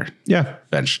 These are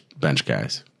bench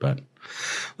guys. But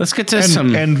let's get to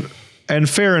some and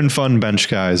fair and fun bench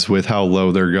guys with how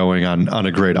low they're going on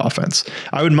a great offense.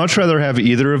 I would much rather have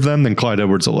either of them than Clyde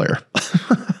Edwards-Helaire.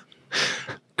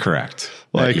 Correct.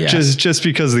 Yes. just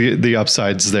because the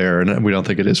upside's there, and we don't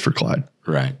think it is for Clyde.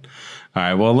 Right. All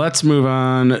right. Well, let's move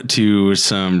on to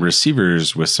some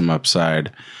receivers with some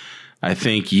upside. I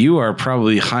think you are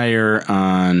probably higher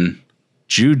on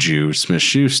Juju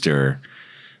Smith-Schuster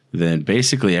than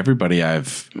basically everybody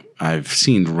I've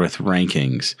seen with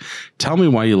rankings. Tell me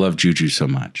why you love Juju so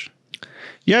much.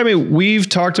 Yeah, I mean, we've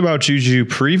talked about Juju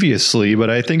previously, but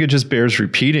I think it just bears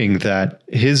repeating that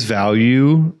his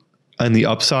value and the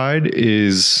upside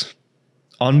is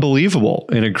unbelievable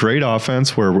in a great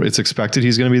offense where it's expected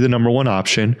he's going to be the number one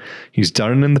option. He's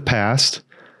done it in the past.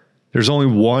 There's only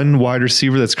one wide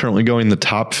receiver that's currently going in the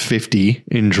top 50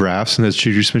 in drafts, and that's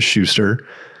Juju Smith-Schuster.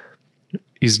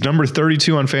 He's number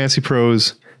 32 on Fantasy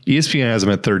Pros. ESPN has him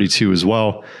at 32 as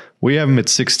well. We have him at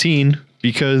 16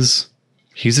 because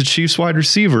he's a Chiefs wide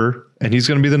receiver, and he's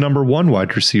going to be the number one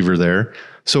wide receiver there.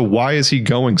 So why is he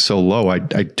going so low? I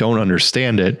don't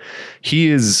understand it. He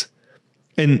is,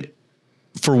 and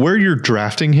for where you're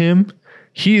drafting him,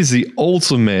 he is the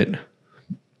ultimate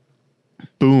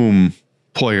boom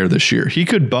player this year. He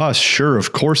could bust, sure,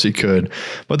 of course he could,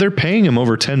 but they're paying him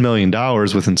over $10 million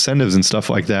with incentives and stuff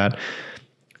like that.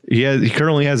 He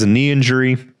currently has a knee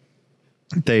injury.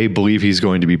 They believe he's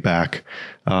going to be back.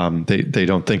 They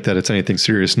don't think that it's anything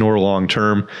serious nor long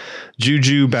term.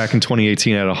 Juju back in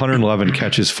 2018 had 111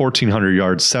 catches, 1,400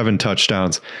 yards, 7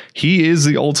 touchdowns. He is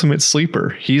the ultimate sleeper.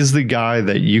 He's the guy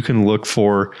that you can look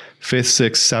for 5th,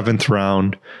 6th, 7th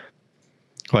round.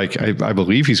 Like I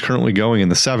believe he's currently going in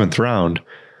the 7th round,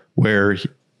 where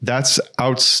that's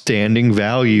outstanding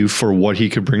value for what he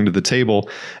could bring to the table.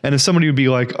 And if somebody would be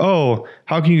like, oh,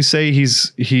 how can you say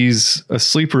he's a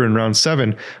sleeper in round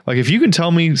 7? Like, if you can tell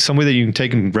me somebody that you can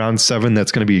take in round 7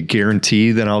 that's going to be a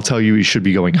guarantee, then I'll tell you he should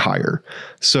be going higher.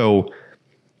 So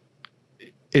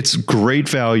it's great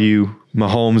value.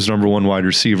 Mahomes, number one wide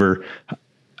receiver.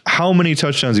 How many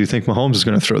touchdowns do you think Mahomes is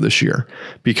going to throw this year?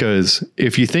 Because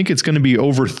if you think it's going to be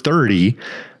over 30,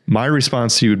 my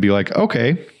response to you would be like,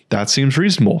 okay, that seems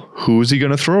reasonable. Who is he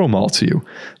going to throw them all to?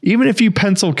 Even if you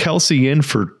pencil Kelsey in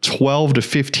for 12 to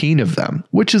 15 of them,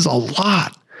 which is a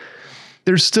lot,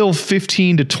 there's still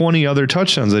 15 to 20 other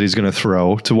touchdowns that he's going to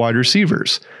throw to wide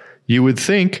receivers. You would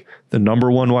think the number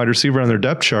one wide receiver on their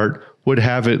depth chart would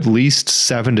have at least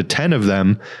 7 to 10 of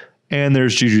them. And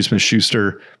there's Juju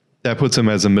Smith-Schuster. That puts him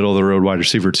as a middle of the road wide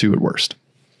receiver 2 at worst.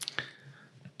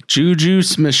 Juju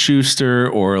Smith-Schuster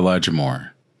or Elijah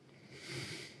Moore?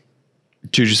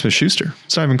 Juju Smith-Schuster.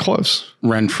 It's not even close.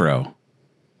 Renfrow.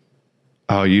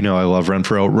 Oh, I love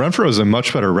Renfrow. Renfrow is a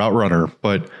much better route runner,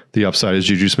 but the upside is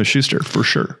Juju Smith-Schuster for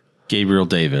sure. Gabriel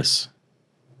Davis.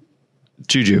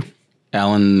 Juju.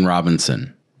 Allen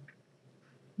Robinson.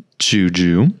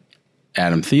 Juju.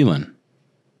 Adam Thielen.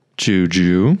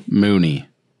 Juju. Mooney.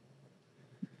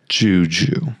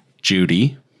 Juju.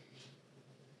 Judy.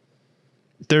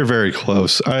 They're very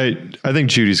close. I think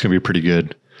Judy's going to be pretty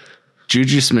good.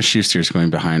 Juju Smith-Schuster is going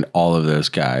behind all of those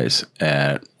guys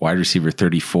at wide receiver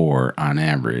 34 on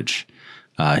average.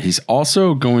 He's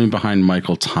also going behind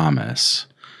Michael Thomas.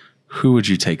 Who would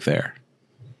you take there?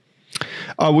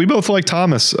 We both like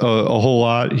Thomas a whole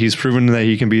lot. He's proven that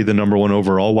he can be the number one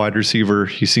overall wide receiver.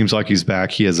 He seems like he's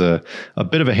back. He has a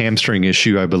bit of a hamstring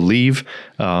issue, I believe,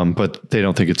 but they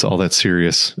don't think it's all that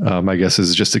serious. My guess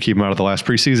is just to keep him out of the last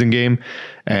preseason game,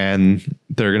 and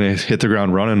they're going to hit the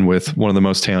ground running with one of the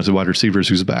most talented wide receivers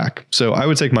who's back. So I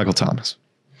would take Michael Thomas.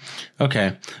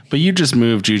 Okay, but you just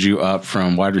moved Juju up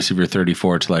from wide receiver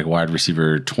 34 to like wide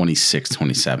receiver 26,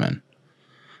 27.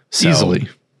 So, easily.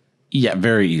 Yeah,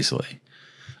 very easily.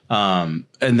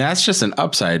 And that's just an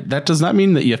upside. That does not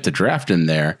mean that you have to draft him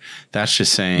there. That's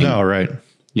just saying, no, right.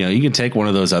 You know, you can take one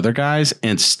of those other guys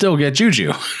and still get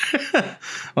Juju.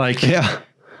 Like, yeah,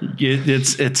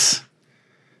 he's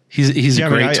a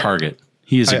great target.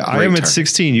 He is. I have him at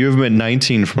 16. You have him at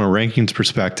 19 from a rankings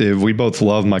perspective. We both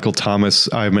love Michael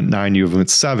Thomas. I have him at 9. You have him at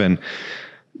 7.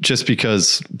 Just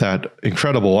because that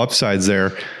incredible upside's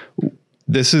there.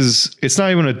 It's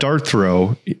not even a dart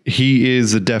throw. He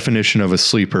is the definition of a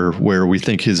sleeper where we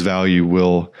think his value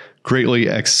will greatly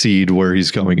exceed where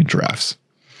he's going in drafts.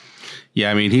 Yeah,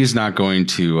 I mean, he's not going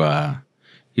to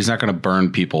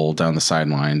burn people down the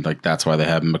sideline. Like, that's why they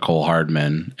have Mecole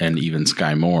Hardman and even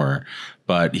Sky Moore.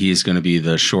 But he's going to be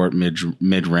the short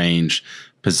mid-range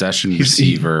possession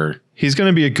receiver. He's going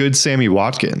to be a good Sammy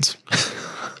Watkins.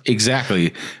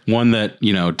 Exactly. One that,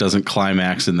 you know, doesn't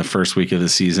climax in the first week of the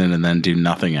season and then do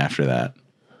nothing after that.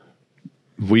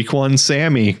 Week 1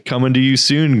 Sammy coming to you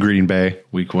soon, Green Bay.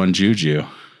 Week 1 Juju.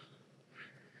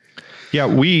 Yeah,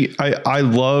 I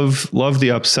love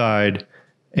the upside,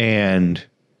 and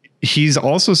he's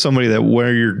also somebody that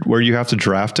where you have to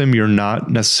draft him, you're not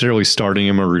necessarily starting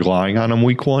him or relying on him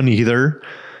week 1 either.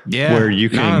 Yeah, where you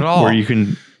can not at all. where you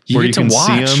can see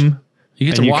him. You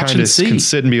get to watch and see. Can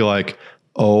sit and be like,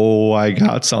 oh, I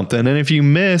got something. And if you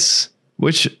miss,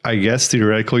 which I guess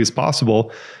theoretically is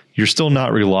possible, you're still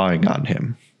not relying on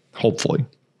him. Hopefully,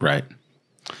 right.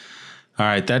 All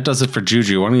right, that does it for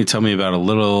Juju. Why don't you tell me about a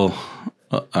little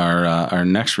our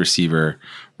next receiver,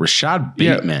 Rashad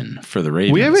Bateman for the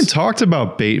Ravens. We haven't talked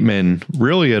about Bateman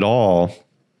really at all.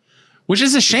 Which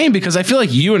is a shame because I feel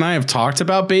like you and I have talked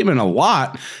about Bateman a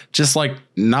lot, just like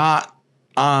not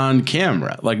on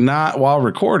camera, like not while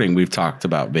recording. We've talked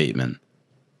about Bateman.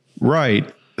 Right.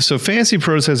 So Fantasy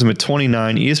Pros has him at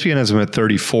 29. ESPN has him at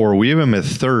 34. We have him at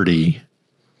 30.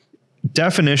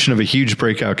 Definition of a huge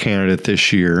breakout candidate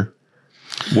this year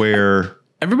where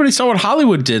everybody saw what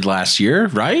Hollywood did last year,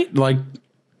 right? Like,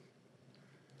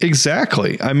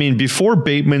 exactly. I mean, before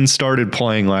Bateman started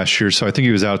playing last year, so I think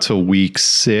he was out till week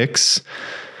 6.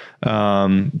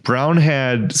 Brown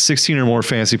had 16 or more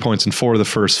fantasy points in 4 of the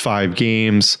first 5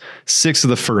 games, 6 of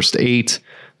the first 8,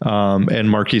 and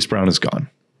Marquise Brown is gone.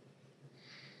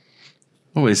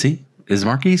 Oh, is he? Is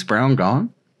Marquise Brown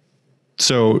gone?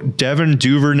 So Devin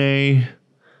Duvernay,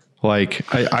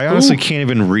 like I honestly can't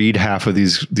even read half of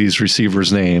these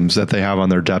receivers' names that they have on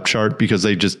their depth chart because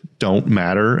they just don't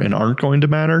matter and aren't going to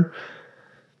matter.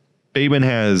 Bateman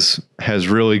has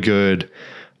really good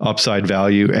upside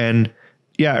value. And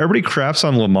yeah, everybody craps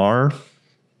on Lamar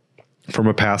from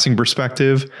a passing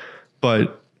perspective,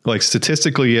 but like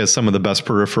statistically, he has some of the best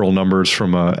peripheral numbers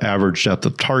from an average depth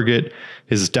of target.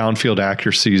 His downfield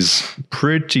accuracy is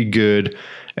pretty good.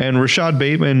 And Rashad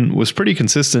Bateman was pretty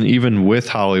consistent even with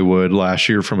Hollywood last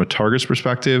year from a targets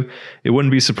perspective. It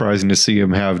wouldn't be surprising to see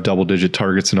him have double-digit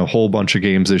targets in a whole bunch of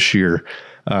games this year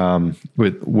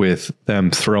with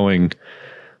them throwing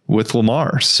with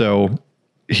Lamar. So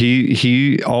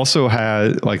he also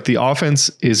had, like, the offense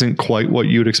isn't quite what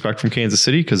you'd expect from Kansas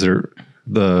City because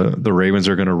the Ravens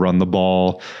are going to run the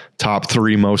ball top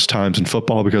 3 most times in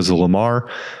football because of Lamar.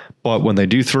 But when they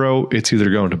do throw, it's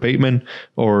either going to Bateman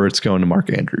or it's going to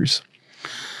Mark Andrews.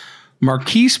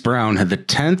 Marquise Brown had the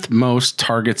 10th most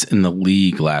targets in the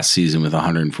league last season with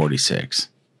 146.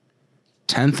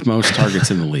 10th most targets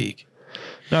in the league.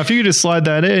 Now, if you could just slide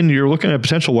that in, you're looking at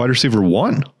potential wide receiver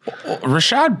 1.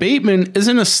 Rashad Bateman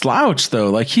isn't a slouch,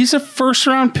 though. Like, he's a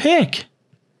first-round pick.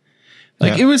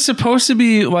 Like, It was supposed to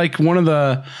be like one of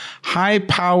the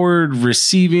high-powered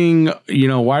receiving,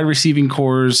 wide receiving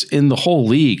cores in the whole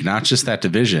league, not just that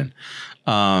division.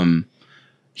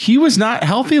 He was not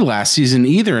healthy last season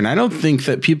either, and I don't think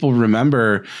that people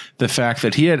remember the fact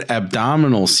that he had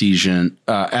abdominal surgery,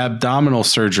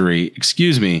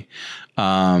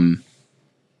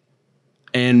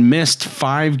 and missed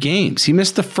 5 games. He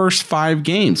missed the first 5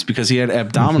 games because he had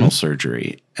abdominal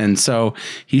surgery. And so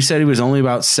he said he was only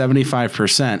about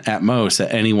 75% at most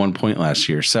at any one point last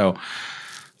year. So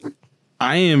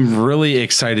I am really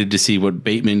excited to see what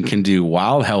Bateman can do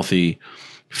while healthy,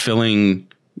 filling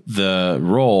the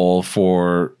role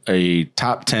for a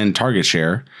top 10 target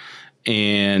share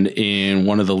and in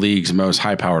one of the league's most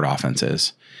high-powered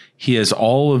offenses. He has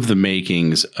all of the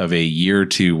makings of a year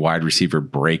 2 wide receiver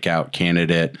breakout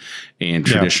candidate. And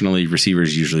traditionally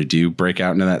receivers usually do break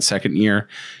out into that second year.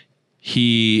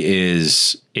 He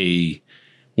is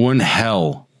one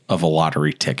hell of a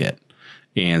lottery ticket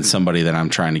and somebody that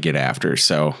I'm trying to get after.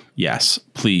 So yes,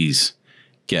 please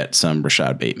get some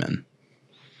Rashad Bateman.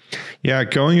 Yeah.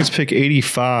 Going is pick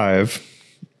 85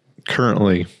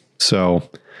 currently. So,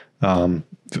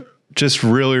 just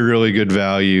really, really good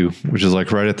value, which is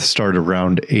like right at the start of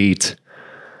round 8.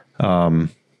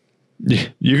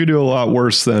 You could do a lot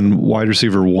worse than wide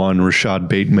receiver 1, Rashad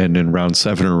Bateman, in round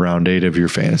 7 or round 8 of your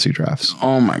fantasy drafts.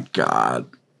 Oh my God.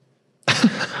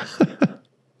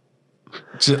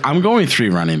 I'm going 3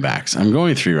 running backs.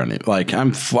 Like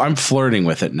I'm flirting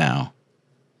with it now.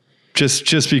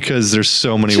 Just because there's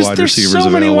so many wide receivers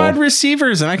available. So many wide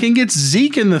receivers, and I can get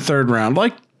Zeke in the 3rd round.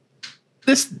 Like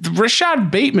this Rashad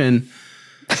Bateman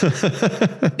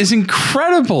is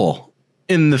incredible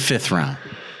in the 5th round.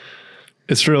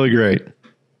 It's really great.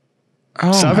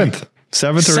 Oh, 7th or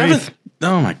 8th.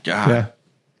 Oh my God. Yeah.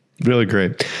 Really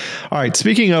great. All right.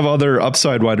 Speaking of other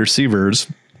upside wide receivers,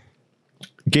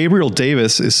 Gabriel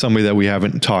Davis is somebody that we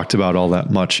haven't talked about all that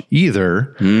much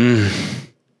either.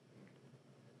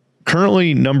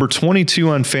 Currently number 22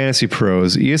 on Fantasy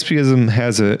Pros. ESPN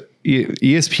has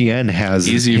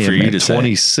easy him for you at to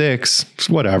 26.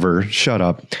 Say. Whatever. Shut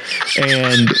up.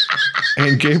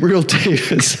 And Gabriel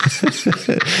Davis,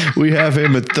 we have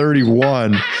him at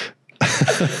 31.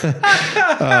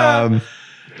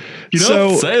 You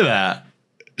don't say that.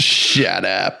 Shut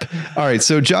up. All right.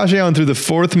 So Josh Allen threw the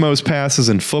 4th most passes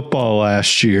in football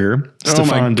last year.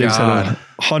 Stephon Diggs had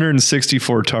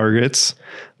 164 targets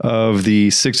of the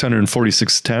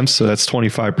 646 attempts. So that's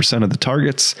 25% of the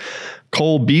targets.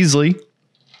 Cole Beasley,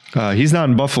 he's not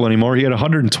in Buffalo anymore. He had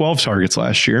 112 targets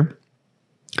last year.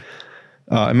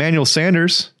 Emmanuel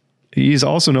Sanders, he's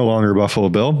also no longer a Buffalo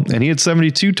Bill, and he had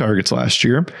 72 targets last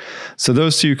year. So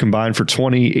those two combined for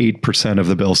 28% of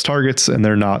the Bills' targets, and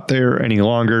they're not there any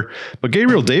longer. But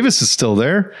Gabriel Davis is still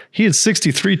there. He had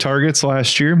 63 targets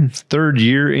last year, 3rd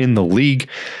year in the league.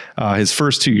 His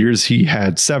first 2 years, he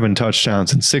had 7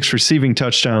 touchdowns and 6 receiving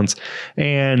touchdowns.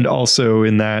 And also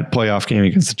in that playoff game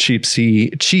against the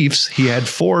Chiefs, he had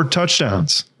 4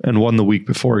 touchdowns and won the week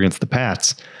before against the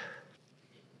Pats.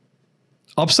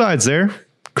 Upsides there.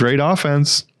 Great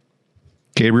offense.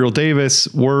 Gabriel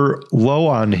Davis, we're low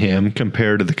on him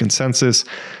compared to the consensus.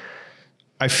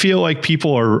 I feel like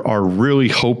people are really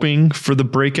hoping for the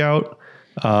breakout.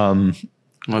 I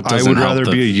would rather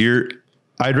be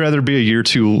I'd rather be a year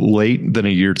too late than a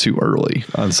year too early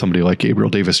on somebody like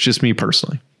Gabriel Davis. Just me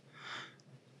personally.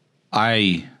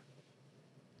 I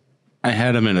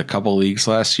had him in a couple leagues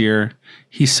last year.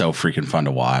 He's so freaking fun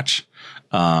to watch.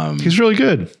 He's really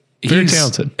good. Very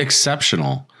talented.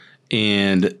 Exceptional.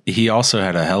 And he also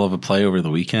had a hell of a play over the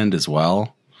weekend as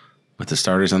well with the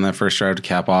starters on that first drive to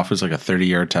cap off. It was like a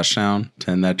 30-yard touchdown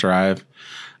to end that drive.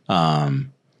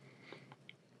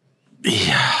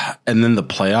 Yeah. And then the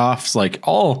playoffs, like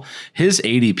all his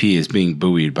ADP is being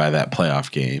buoyed by that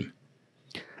playoff game.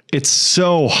 It's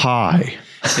so high.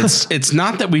 It's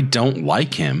not that we don't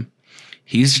like him.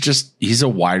 He's a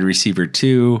wide receiver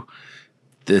too.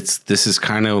 This is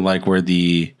kind of like where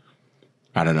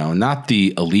I don't know, not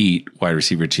the elite wide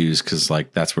receiver twos, because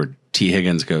like that's where T.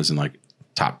 Higgins goes in like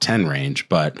top 10 range,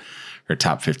 or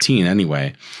top 15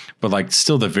 anyway. But like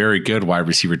still the very good wide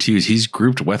receiver twos, he's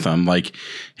grouped with them. Like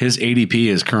his ADP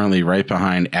is currently right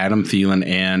behind Adam Thielen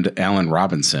and Allen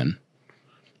Robinson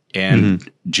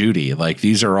and Judy. Like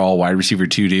these are all wide receiver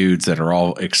 2 dudes that are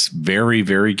all very,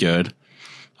 very good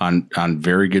on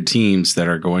very good teams that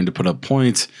are going to put up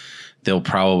points. They'll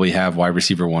probably have wide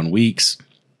receiver 1 weeks.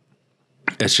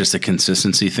 It's just a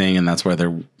consistency thing, and that's why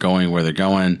they're going where they're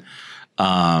going.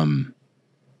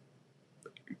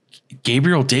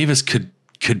 Gabriel Davis could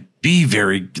be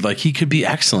he could be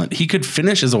excellent. He could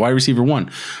finish as a wide receiver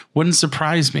 1. Wouldn't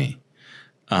surprise me.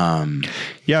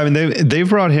 Yeah, I mean they've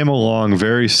brought him along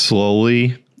very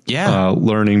slowly. Yeah,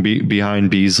 learning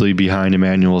behind Beasley, behind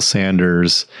Emmanuel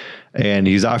Sanders, and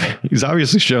he's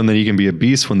obviously shown that he can be a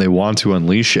beast when they want to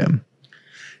unleash him.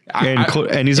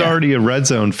 And he's already a red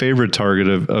zone favorite target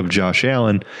of Josh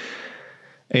Allen.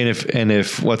 And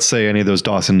if let's say any of those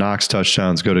Dawson Knox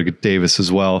touchdowns go to Davis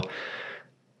as well,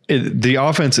 the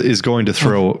offense is going to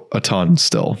throw a ton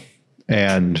still.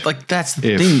 And like that's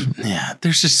the thing. Yeah,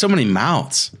 there's just so many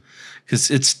mouths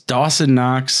because it's Dawson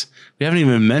Knox. We haven't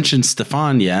even mentioned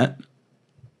Stephon yet.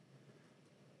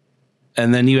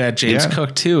 And then you add James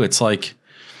Cook too. It's like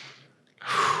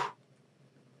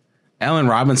Allen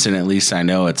Robinson, at least I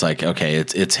know it's like, okay,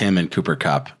 it's him and Cooper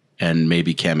Kupp and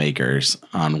maybe Cam Akers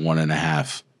on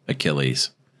 1.5 Achilles.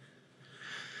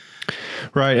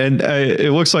 Right. And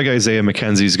it looks like Isaiah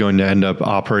McKenzie is going to end up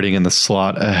operating in the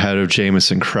slot ahead of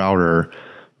Jamison Crowder.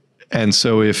 And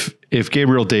so if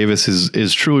Gabriel Davis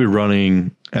is truly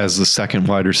running as the second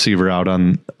wide receiver out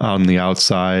on the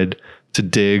outside to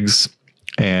Diggs,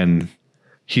 and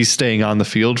he's staying on the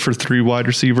field for 2 wide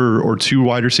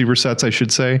receiver sets, I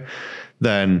should say,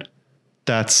 then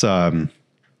that's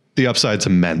the upside's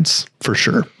immense for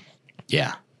sure.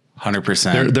 Yeah,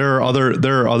 100%.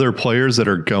 There are other players that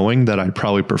are going that I'd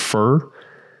probably prefer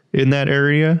in that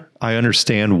area. I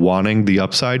understand wanting the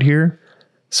upside here,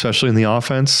 especially in the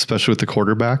offense, especially with the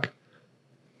quarterback.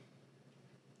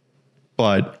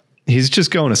 But he's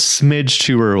just going a smidge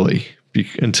too early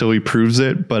until he proves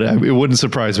it. But it wouldn't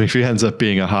surprise me if he ends up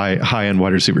being a high end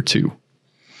wide receiver too.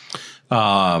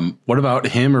 What about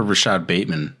him or Rashad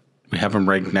Bateman? We have them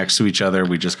ranked next to each other.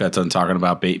 We just got done talking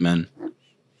about Bateman.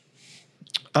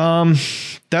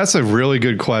 That's a really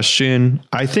good question.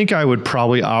 I think I would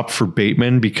probably opt for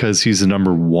Bateman because he's the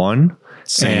number one.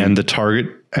 Same. And the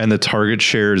target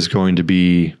share is going to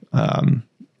be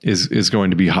is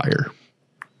going to be higher.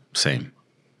 Same.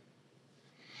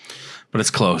 But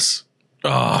it's close.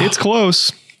 It's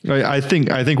close. I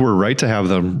think we're right to have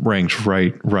them ranked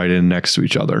right in next to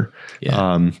each other.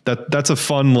 Yeah. That's a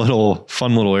fun little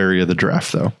area of the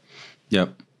draft though.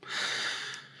 Yep.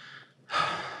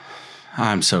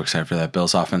 I'm so excited for that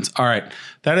Bills offense. All right.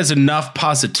 That is enough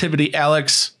positivity,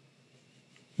 Alex.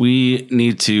 We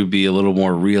need to be a little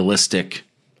more realistic.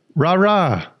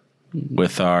 Rah.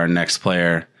 With our next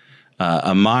player,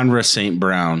 Amon-Ra St.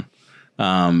 Brown.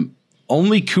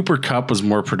 Only Cooper Kupp was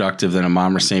more productive than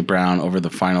Amon-Ra St. Brown over the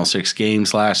final 6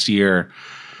 games last year.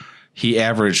 He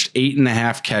averaged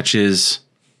 8.5 catches,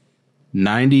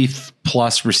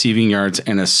 90+ receiving yards,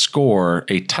 and a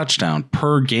touchdown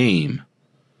per game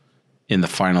in the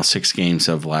final 6 games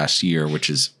of last year, which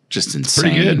is just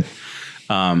insane. Pretty good.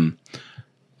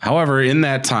 However, in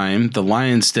that time, the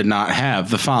Lions did not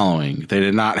have the following. They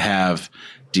did not have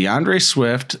DeAndre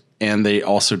Swift, and they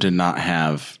also did not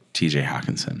have TJ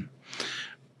Hawkinson,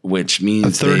 which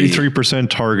means a 33%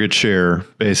 target share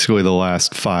basically the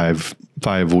last five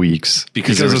weeks.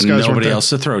 Because there was nobody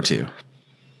else to throw to.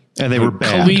 And they were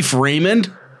bad. Khalif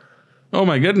Raymond? Oh,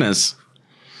 my goodness.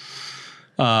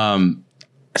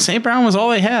 St. Brown was all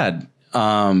they had.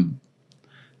 Now,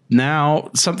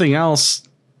 something else,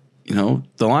 the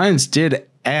Lions did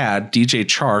add DJ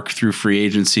Chark through free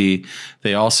agency.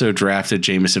 They also drafted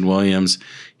Jameson Williams.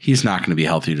 He's not going to be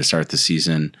healthy to start the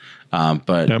season,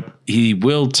 but he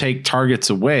will take targets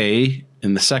away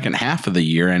in the second half of the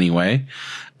year anyway.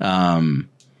 He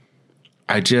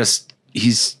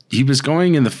was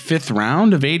going in the 5th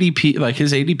round of ADP, like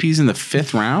his ADP's in the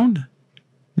 5th round.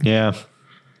 Yeah.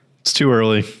 It's too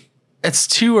early. It's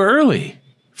too early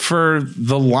for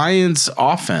the Lions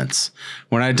offense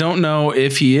when I don't know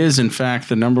if he is in fact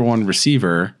the number 1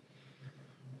 receiver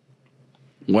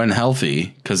when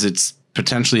healthy, because it's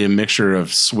potentially a mixture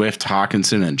of Swift,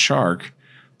 Hawkinson, and Chark.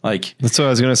 Like, that's what I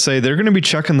was going to say. They're going to be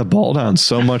checking the ball down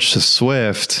so much to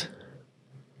Swift.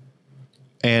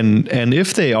 And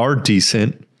if they are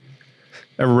decent,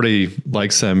 everybody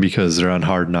likes them because they're on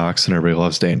Hard Knocks and everybody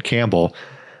loves Dan Campbell.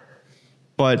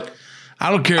 But I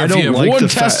don't care if you have one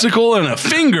testicle and a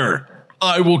finger,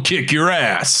 I will kick your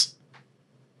ass.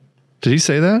 Did he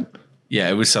say that? Yeah,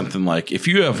 it was something like, if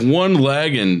you have one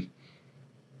leg and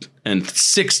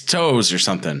 6 toes or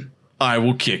something, I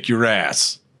will kick your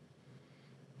ass.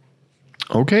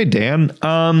 Okay, Dan.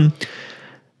 I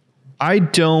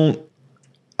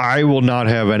will not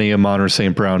have any Amon-Ra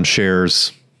St. Brown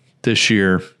shares this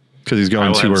year because he's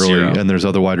going too early, 0. And there's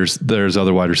other wide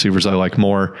receivers I like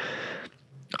more.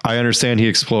 I understand he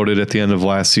exploded at the end of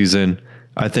last season.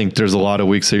 I think there's a lot of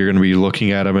weeks that you're going to be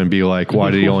looking at him and be like, why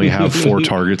did he only have 4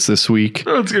 targets this week? It's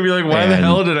going to be like, why the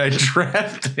hell did I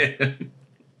draft him?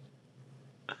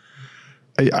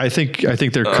 I think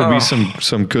there could be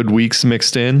some good weeks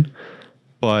mixed in,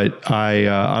 but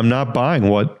I'm not buying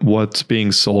what's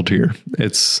being sold here.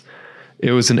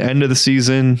 It was an end of the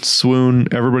season swoon.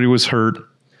 Everybody was hurt.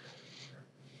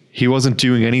 He wasn't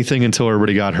doing anything until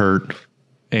everybody got hurt.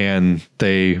 And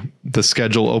the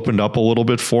schedule opened up a little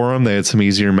bit for them. They had some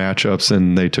easier matchups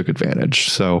and they took advantage.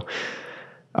 So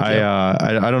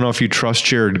I don't know if you trust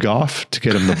Jared Goff to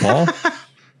get him the ball.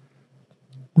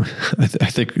 I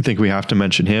think we have to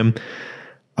mention him.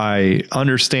 I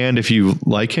understand if you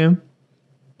like him,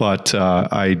 but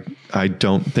I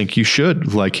don't think you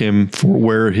should like him for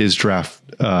where his draft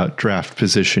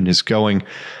position is going.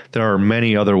 There are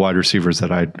many other wide receivers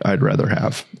that I'd rather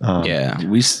have.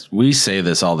 We say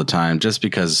this all the time. Just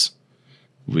because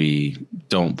we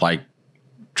don't like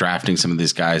drafting some of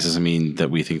these guys doesn't mean that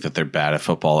we think that they're bad at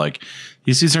football. Like,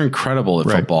 these dudes are incredible at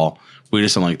football. We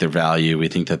just don't like their value. We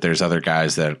think that there's other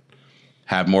guys that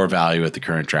have more value at the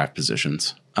current draft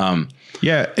positions. In our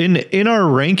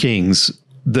rankings,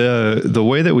 the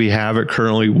way that we have it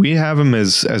currently, we have him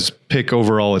as pick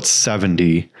overall at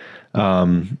 70.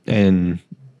 And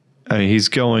I mean, he's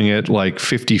going at like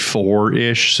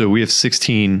 54-ish. So we have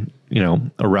 16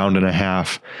 a round and a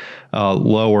half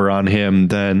lower on him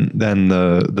than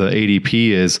the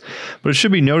ADP is. But it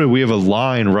should be noted we have a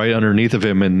line right underneath of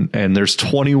him, and there's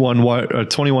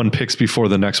 21 picks before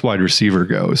the next wide receiver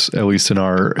goes, at least in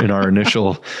our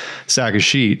initial sack of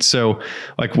sheet. So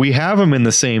like we have him in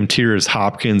the same tier as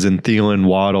Hopkins and Thielen,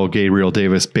 Waddle, Gabriel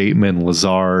Davis, Bateman,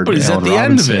 Lazard, but he's Allen at the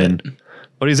Robinson. end of it.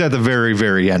 But he's at the very,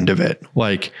 very end of it.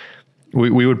 Like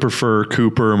we would prefer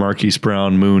Cooper, Marquise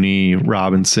Brown, Mooney,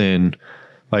 Robinson,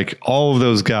 like all of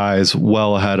those guys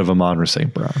well ahead of Amon-Ra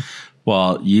St. Brown.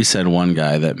 Well, you said one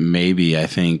guy that maybe I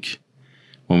think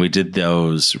when we did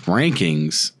those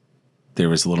rankings, there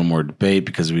was a little more debate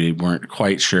because we weren't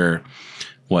quite sure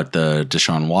what the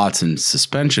Deshaun Watson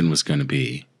suspension was going to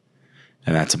be.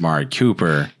 And that's Amari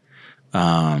Cooper.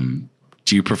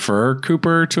 Do you prefer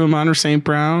Cooper to Amon-Ra St.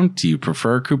 Brown? Do you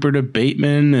prefer Cooper to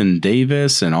Bateman and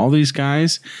Davis and all these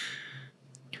guys?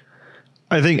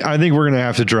 I think we're going to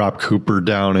have to drop Cooper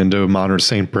down into Amon-Ra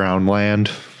St. Brown land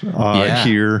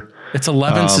here. It's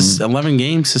 11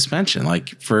 game suspension.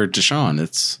 Like for Deshaun,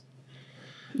 it's.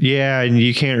 Yeah. And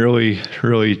you can't really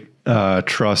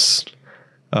trust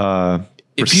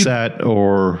Brissett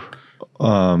or,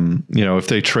 if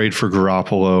they trade for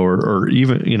Garoppolo or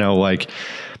even,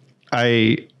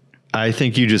 I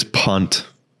think you just punt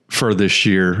for this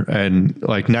year, and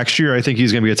like next year, I think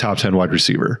he's going to be a top 10 wide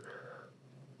receiver,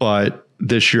 but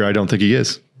this year, I don't think he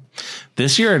is.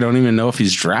 This year, I don't even know if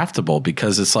he's draftable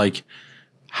because it's like,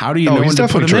 how do you know when to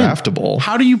put him draftable.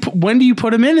 In? When do you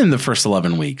put him in the first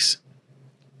 11 weeks?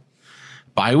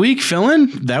 Bye week fill in?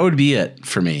 That would be it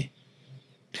for me.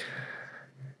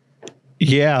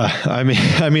 Yeah.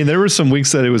 I mean, there were some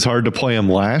weeks that it was hard to play him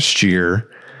last year.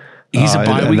 He's a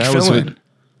bye week fill in.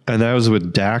 And that was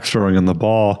with Dak throwing in the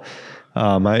ball.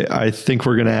 I think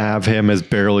we're going to have him as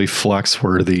barely flex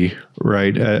worthy,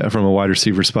 right? From a wide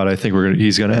receiver spot. I think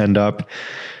he's going to end up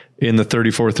in the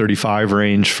 34-35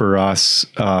 range for us.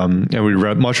 And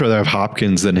we'd much rather have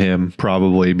Hopkins than him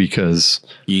probably because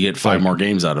you get 5 more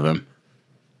games out of him.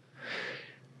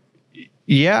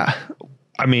 Yeah.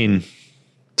 I mean,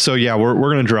 so yeah, we're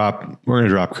going to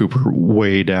drop Cooper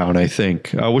way down, I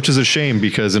think, which is a shame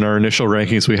because in our initial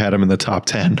rankings, we had him in the top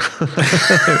 10.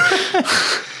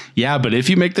 Yeah, but if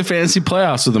you make the fantasy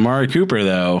playoffs with Amari Cooper,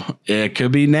 though, it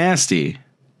could be nasty.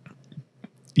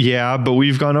 Yeah, but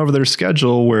we've gone over their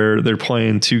schedule where they're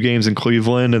playing 2 games in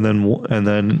Cleveland and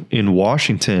then in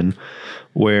Washington,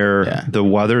 where the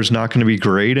weather's not going to be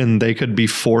great and they could be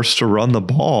forced to run the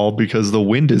ball because the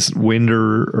wind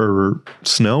or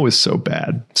snow is so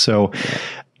bad. So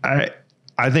I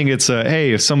think it's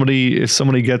hey, if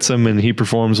somebody gets him and he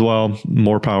performs well,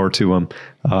 more power to him.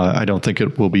 I don't think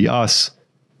it will be us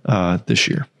this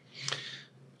year.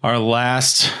 Our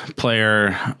last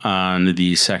player on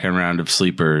the second round of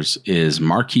sleepers is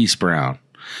Marquise Brown.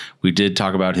 We did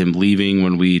talk about him leaving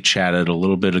when we chatted a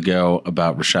little bit ago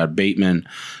about Rashad Bateman.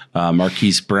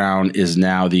 Marquise Brown is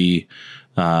now the,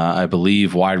 I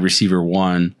believe, wide receiver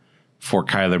 1 for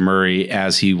Kyler Murray,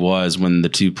 as he was when the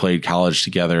two played college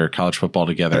football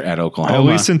together at Oklahoma. At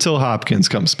least until Hopkins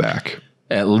comes back.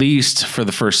 At least for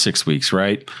the first 6 weeks,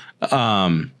 right?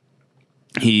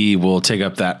 He will take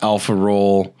up that alpha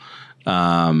role.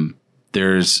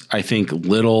 There's, I think,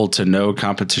 little to no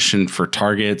competition for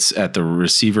targets at the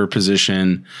receiver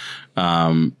position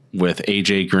with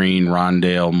A.J. Green,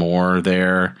 Rondale Moore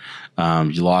there.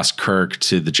 You lost Kirk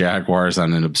to the Jaguars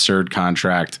on an absurd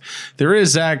contract. There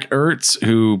is Zach Ertz,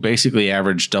 who basically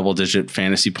averaged double-digit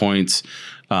fantasy points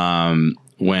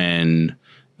when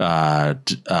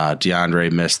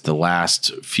DeAndre missed the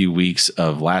last few weeks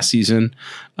of last season.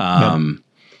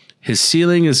 His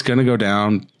ceiling is going to go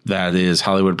down. That is,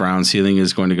 Hollywood Brown's ceiling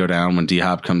is going to go down when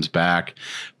D-Hop comes back.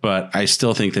 But I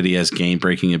still think that he has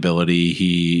game-breaking ability.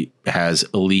 He has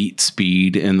elite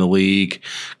speed in the league.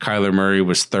 Kyler Murray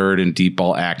was 3rd in deep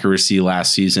ball accuracy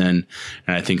last season.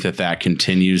 And I think that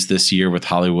continues this year with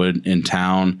Hollywood in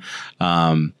town.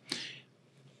 I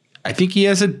think he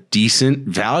has a decent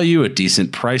value, a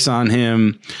decent price on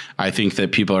him. I think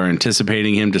that people are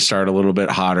anticipating him to start a little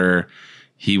bit hotter.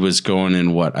 He was going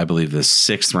in I believe the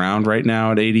 6th round right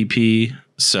now at ADP.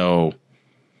 So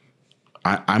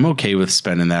I'm okay with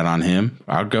spending that on him.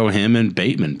 I'll go him and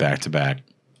Bateman back to back.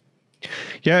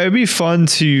 Yeah, it'd be fun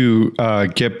to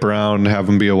get Brown, have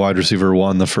him be a wide receiver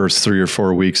 1 the first 3 or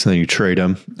 4 weeks, and then you trade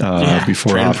him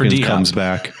before Hopkins comes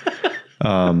back.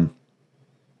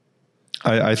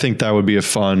 I think that would be a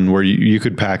fun where you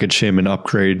could package him and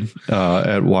upgrade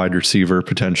at wide receiver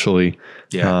potentially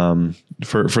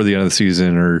for the end of the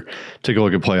season, or take a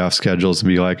look at playoff schedules and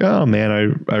be like, oh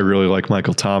man, I really like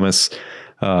Michael Thomas.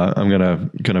 I'm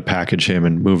gonna package him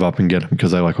and move up and get him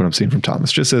because I like what I'm seeing from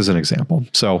Thomas, just as an example.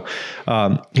 So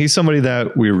he's somebody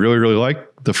that we really, really like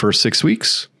the first 6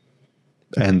 weeks.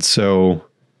 And so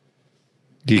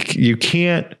you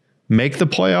can't make the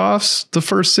playoffs the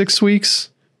first 6 weeks,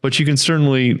 but you can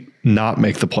certainly not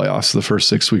make the playoffs the first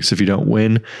 6 weeks if you don't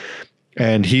win.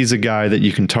 And he's a guy that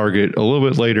you can target a little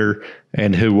bit later,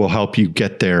 and who will help you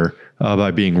get there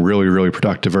by being really, really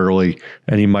productive early.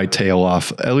 And he might tail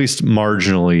off at least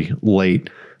marginally late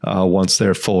once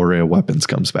their full array of weapons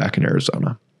comes back in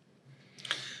Arizona.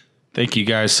 Thank you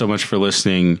guys so much for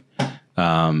listening.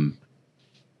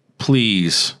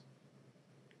 Please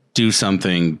do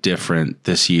something different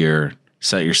this year.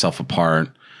 Set yourself apart.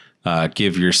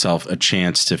 Give yourself a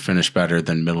chance to finish better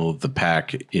than middle of the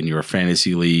pack in your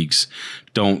fantasy leagues.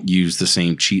 Don't use the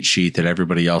same cheat sheet that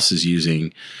everybody else is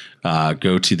using.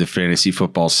 Go to the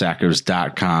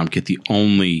fantasyfootballsackos.com. Get the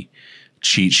only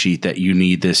cheat sheet that you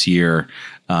need this year.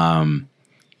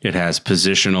 It has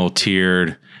positional,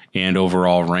 tiered, and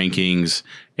overall rankings,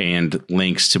 and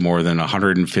links to more than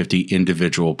 150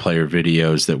 individual player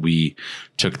videos that we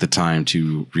took the time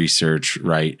to research,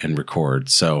 write, and record.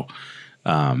 So,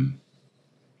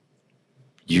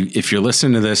 if you're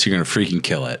listening to this, you're going to freaking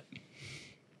kill it.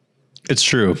 It's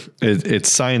true.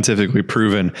 It's scientifically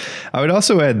proven. I would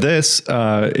also add this.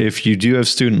 If you do have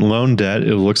student loan debt,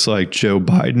 it looks like Joe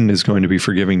Biden is going to be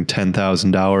forgiving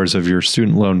 $10,000 of your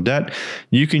student loan debt.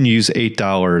 You can use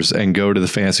 $8 and go to the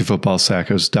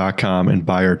fantasyfootballsackos.com and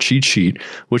buy our cheat sheet,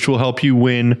 which will help you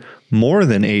win more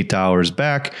than $8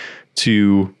 back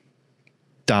to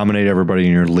dominate everybody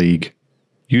in your league.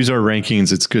 Use our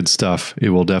rankings. It's good stuff.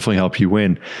 It will definitely help you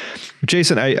win.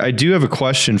 Jason, I do have a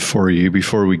question for you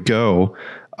before we go.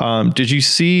 Did you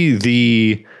see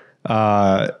the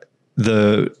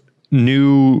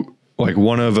new, like,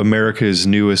 one of America's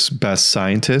newest best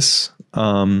scientists?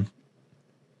 It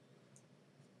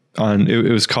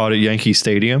was caught at Yankee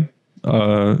Stadium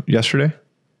yesterday.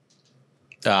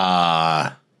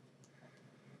 I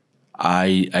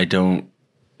don't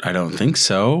think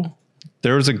so.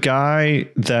 There was a guy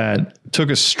that took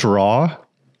a straw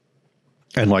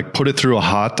and, like, put it through a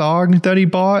hot dog that he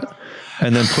bought,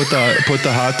 and then put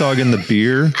the hot dog in the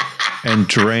beer and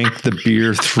drank the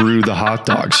beer through the hot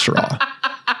dog straw.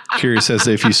 Curious as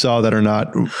to if you saw that or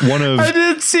not. I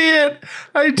did see it.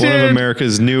 I did. One of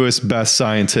America's newest best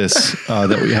scientists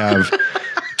that we have.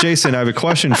 Jason, I have a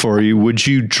question for you. Would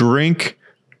you drink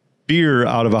beer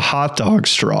out of a hot dog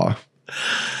straw?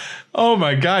 Oh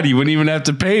my God, you wouldn't even have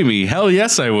to pay me. Hell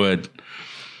yes, I would.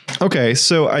 Okay,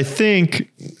 so I think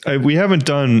we haven't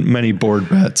done many board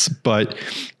bets, but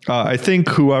I think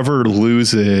whoever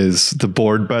loses the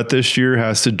board bet this year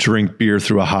has to drink beer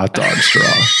through a hot dog straw.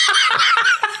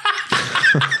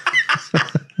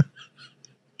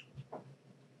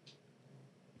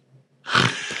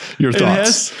 Your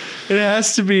thoughts? It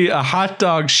has to be a hot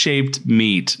dog shaped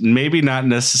meat, maybe not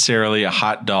necessarily a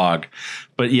hot dog.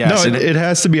 But yes, no, it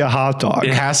has to be a hot dog.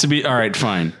 It has to be. All right,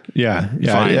 fine. Yeah.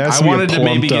 Fine. I wanted to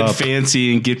maybe get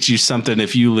fancy and get you something.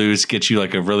 If you lose, get you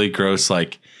like a really gross,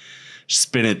 like,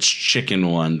 spinach chicken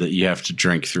one that you have to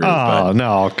drink through. Oh,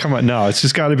 no, come on. No, it's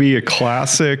just got to be a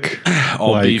classic,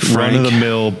 like, run of the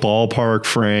mill ballpark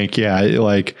Frank. Yeah.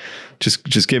 Like,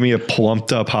 just give me a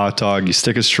plumped up hot dog. You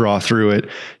stick a straw through it.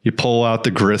 You pull out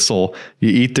the gristle, you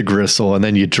eat the gristle, and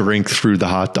then you drink through the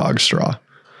hot dog straw.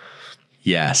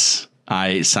 Yes.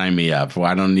 Sign me up. Well,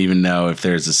 I don't even know if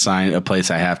there's a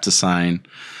place I have to sign.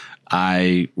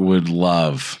 I would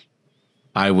love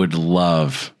to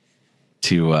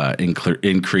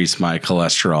increase my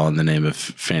cholesterol in the name of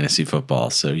fantasy football.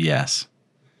 So yes.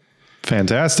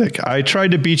 Fantastic. I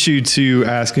tried to beat you to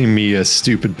asking me a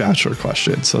stupid Bachelor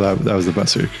question. So that was the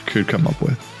best I could come up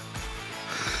with.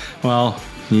 Well,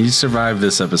 you survived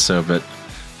this episode, but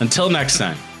until next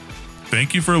time.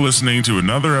 Thank you for listening to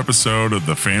another episode of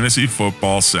the Fantasy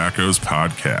Football Sackos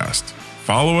podcast.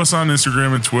 Follow us on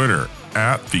Instagram and Twitter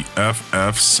 @the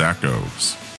FF Sackos.